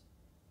filmed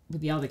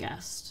with the other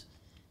guest,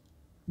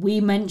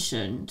 we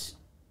mentioned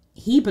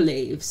he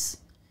believes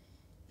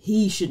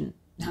he shouldn't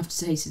have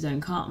to taste his own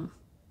cum.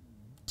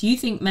 Do you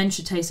think men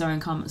should taste their own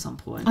cum at some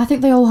point? I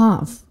think they all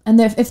have. And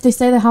if they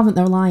say they haven't,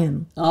 they're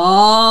lying.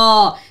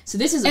 Oh, so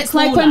this is it's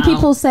like when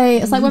people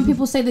say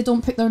they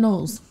don't pick their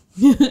nose.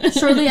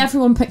 Surely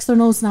everyone picks their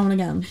nose now and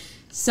again.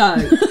 So,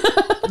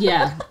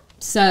 yeah.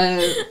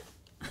 So...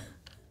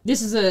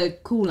 this is a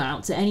call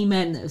out to any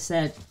men that have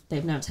said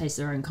they've never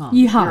tasted their own cum.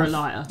 You have. You're a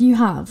liar. You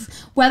have.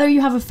 Whether you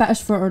have a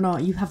fetish for it or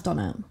not, you have done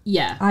it.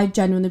 Yeah. I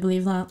genuinely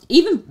believe that.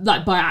 Even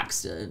like by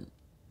accident.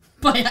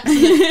 By accident.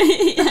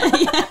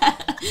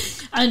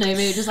 I don't know,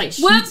 maybe just like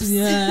whoops.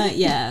 Yeah.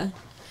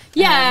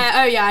 Yeah.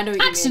 Oh yeah, I know what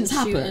you mean. Accidents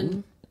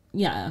happen.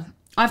 Yeah.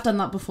 I've done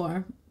that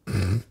before.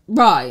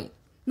 Right.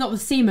 Not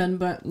with semen,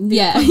 but the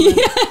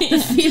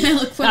female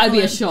equivalent. That'd be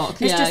a shock.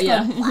 It's just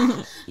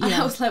gone, and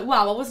I was like,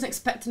 wow, I wasn't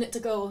expecting it to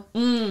go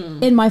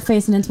in my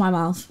face and into my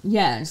mouth.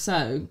 Yeah,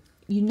 so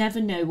you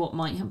never know what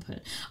might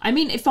happen. I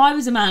mean, if I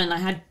was a man and I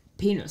had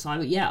peanuts, I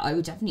would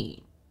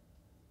definitely.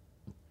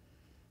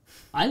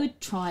 I would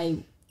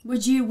try.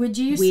 Would you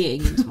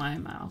weeing into my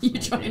mouth? You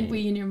try and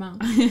wee in your mouth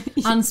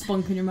and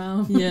spunk in your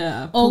mouth.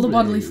 Yeah, all the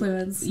bodily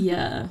fluids.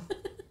 Yeah,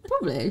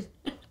 probably.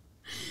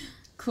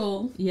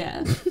 Cool.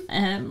 Yeah.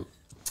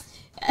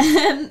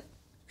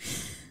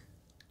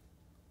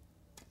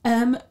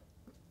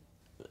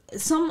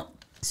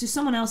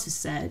 Someone else has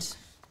said,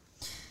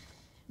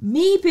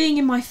 me being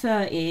in my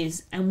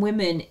 30s and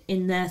women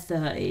in their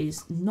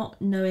 30s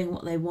not knowing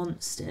what they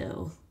want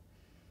still.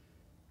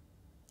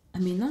 I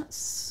mean,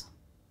 that's...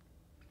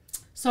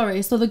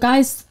 Sorry, so the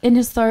guy's in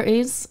his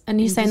 30s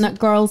and he's saying that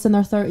girls in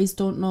their 30s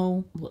don't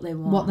know what they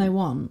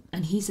want.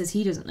 And And he says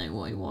he doesn't know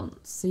what he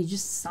wants. So he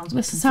just sounds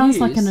This sounds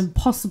like an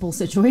impossible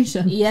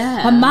situation.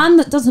 Yeah. A man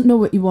that doesn't know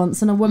what he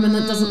wants and a woman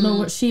that doesn't know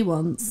what she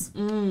wants.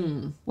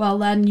 Well,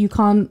 then you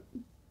can't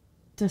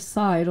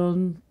decide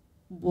on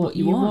what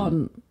you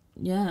want.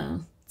 Yeah.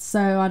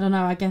 So, I don't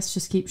know. I guess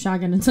just keep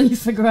shagging until you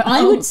figure it out.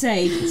 I would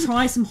say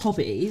try some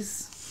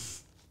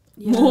hobbies.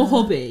 Yeah. More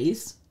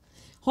hobbies.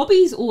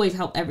 Hobbies always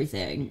help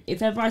everything.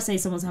 If ever I say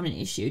someone's having an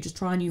issue, just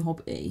try a new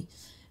hobby.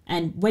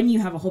 And when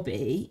you have a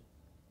hobby,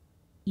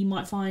 you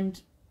might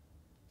find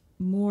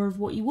more of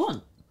what you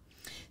want.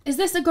 Is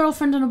this a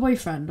girlfriend and a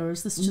boyfriend, or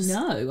is this just...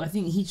 No, I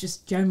think he's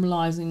just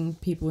generalising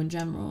people in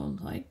general.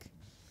 Like,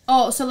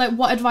 oh, so like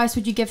what advice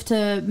would you give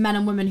to men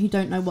and women who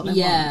don't know what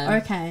they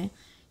want? Okay.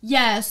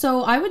 Yeah,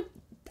 so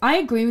I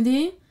agree with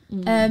you.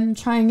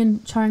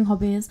 Trying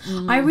hobbies.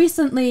 I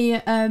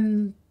recently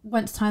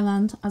went to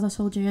Thailand, as I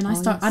told you, and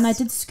and I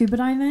did scuba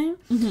diving.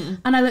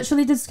 And I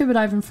literally did scuba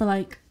diving for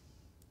like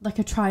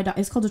a tri dive.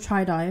 It's called a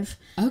tri dive.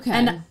 Okay.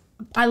 And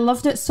I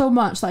loved it so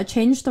much that I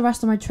changed the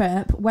rest of my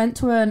trip, went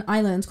to an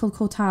island called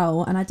Koh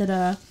Tao, and I did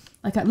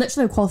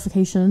literally a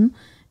qualification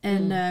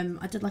and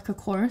I did like a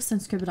course in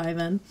scuba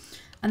diving.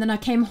 And then I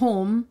came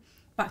home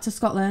back to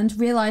Scotland,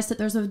 realised that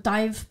there's a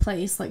dive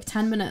place like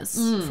 10 minutes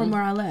from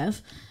where I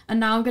live, and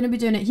now I'm going to be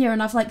doing it here,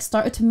 and I've like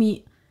started to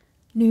meet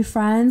new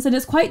friends, and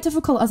it's quite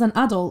difficult as an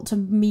adult to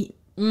meet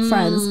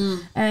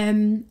friends,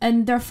 and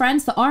they're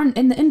friends that aren't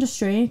in the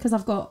industry, because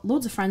I've got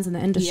loads of friends in the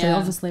industry,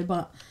 obviously,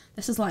 but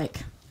this is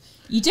like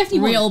you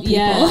definitely real want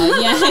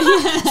people,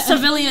 yeah.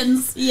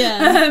 civilians,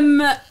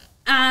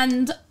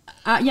 and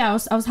I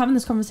was having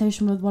this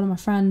conversation with one of my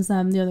friends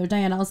the other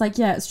day, and I was like,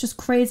 yeah, it's just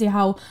crazy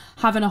how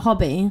having a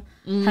hobby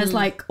has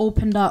like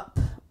opened up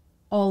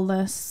all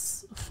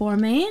this for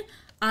me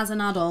as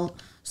an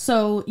adult.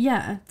 So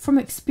yeah, from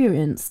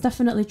experience,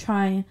 definitely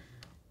try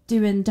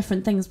doing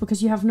different things,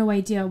 because you have no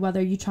idea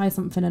whether you try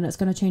something and it's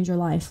going to change your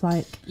life.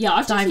 Like, yeah,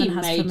 I've diving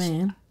definitely has made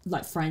for me.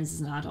 like friends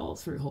as an adult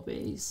through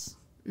hobbies.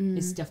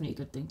 It's definitely a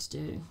good thing to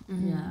do.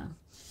 Yeah.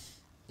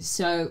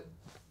 So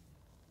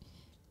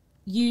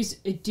use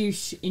a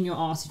douche in your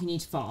arse if you need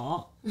to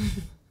fart,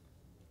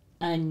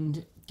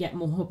 and get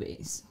more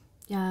hobbies.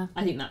 Yeah.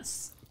 I think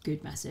that's a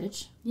good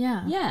message.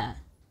 Yeah. Yeah.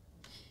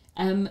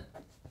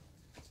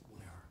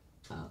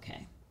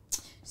 Okay.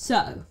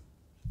 So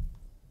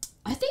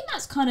I think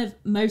that's kind of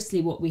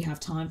mostly what we have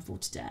time for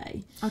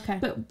today. Okay.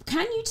 But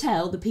can you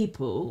tell the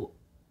people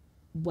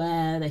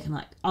where they can,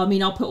 like, I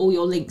mean, I'll put all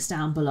your links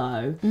down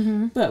below,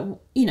 but,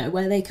 you know,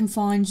 where they can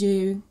find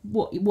you,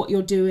 what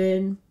you're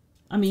doing.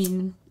 I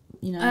mean,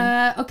 you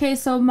know. Okay,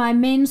 so my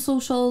main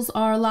socials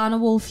are Lana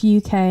Wolf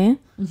UK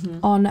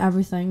on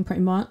everything,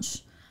 pretty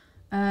much.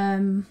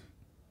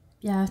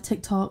 Yeah,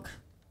 TikTok,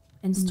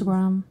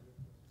 Instagram,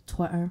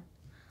 Twitter.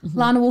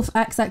 Lana Wolf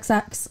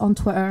XXX on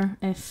Twitter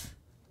if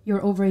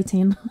you're over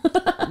 18.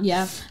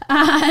 Yeah.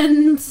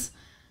 And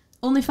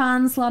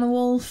OnlyFans, Lana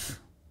Wolf.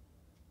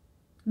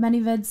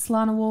 Many vids,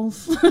 Lana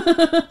Wolf.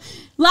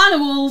 Lana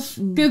Wolf.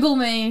 Google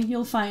me.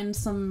 You'll find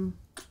some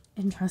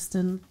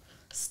interesting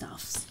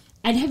stuff.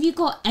 And have you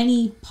got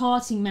any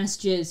parting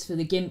messages for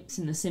the gimps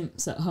and the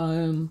simps at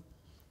home?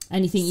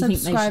 Anything you think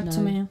they should know? Subscribe to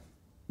me.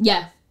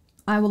 Yeah.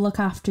 I will look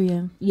after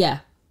you. Yeah.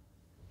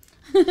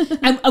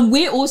 and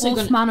we're also Wolf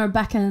going Manor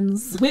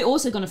beckons. We're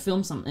also going to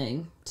film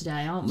something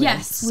today, aren't we?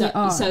 Yes, we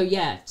are. So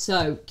yeah,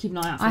 so keep an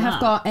eye out for that. I have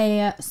got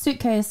a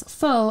suitcase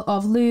full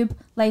of lube,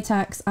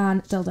 latex,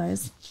 and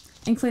dildos,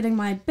 including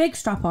my big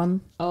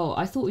strap-on. Oh,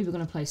 I thought we were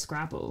going to play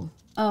Scrabble.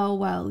 Oh,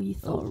 well, you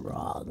thought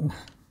wrong.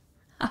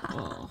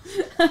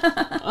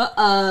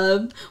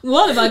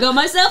 What have I got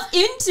myself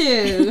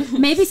into?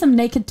 Maybe some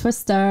naked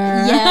twister.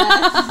 Yeah.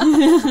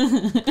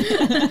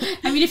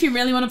 I mean, if you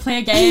really want to play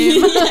a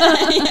game.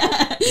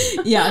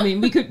 Yeah, I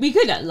mean, we could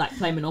like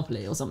play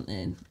Monopoly or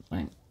something.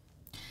 Like,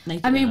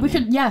 naked, I mean, we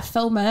could,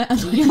 film it. I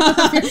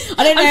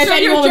don't know if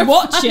anyone would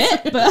watch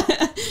it, but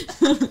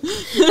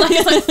like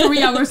it's like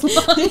 3 hours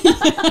long.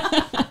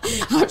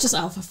 I'm just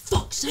out for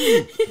fuck's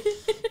sake.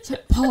 It's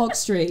like Park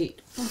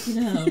Street.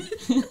 Fucking hell.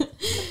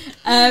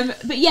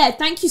 But yeah,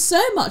 thank you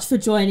so much for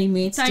joining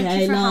me today,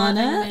 Thank you for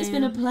Lana. having me. It's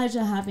been a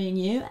pleasure having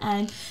you,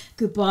 and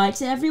goodbye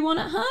to everyone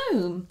at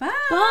home. Bye.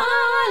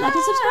 Bye. Like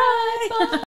and subscribe. Bye.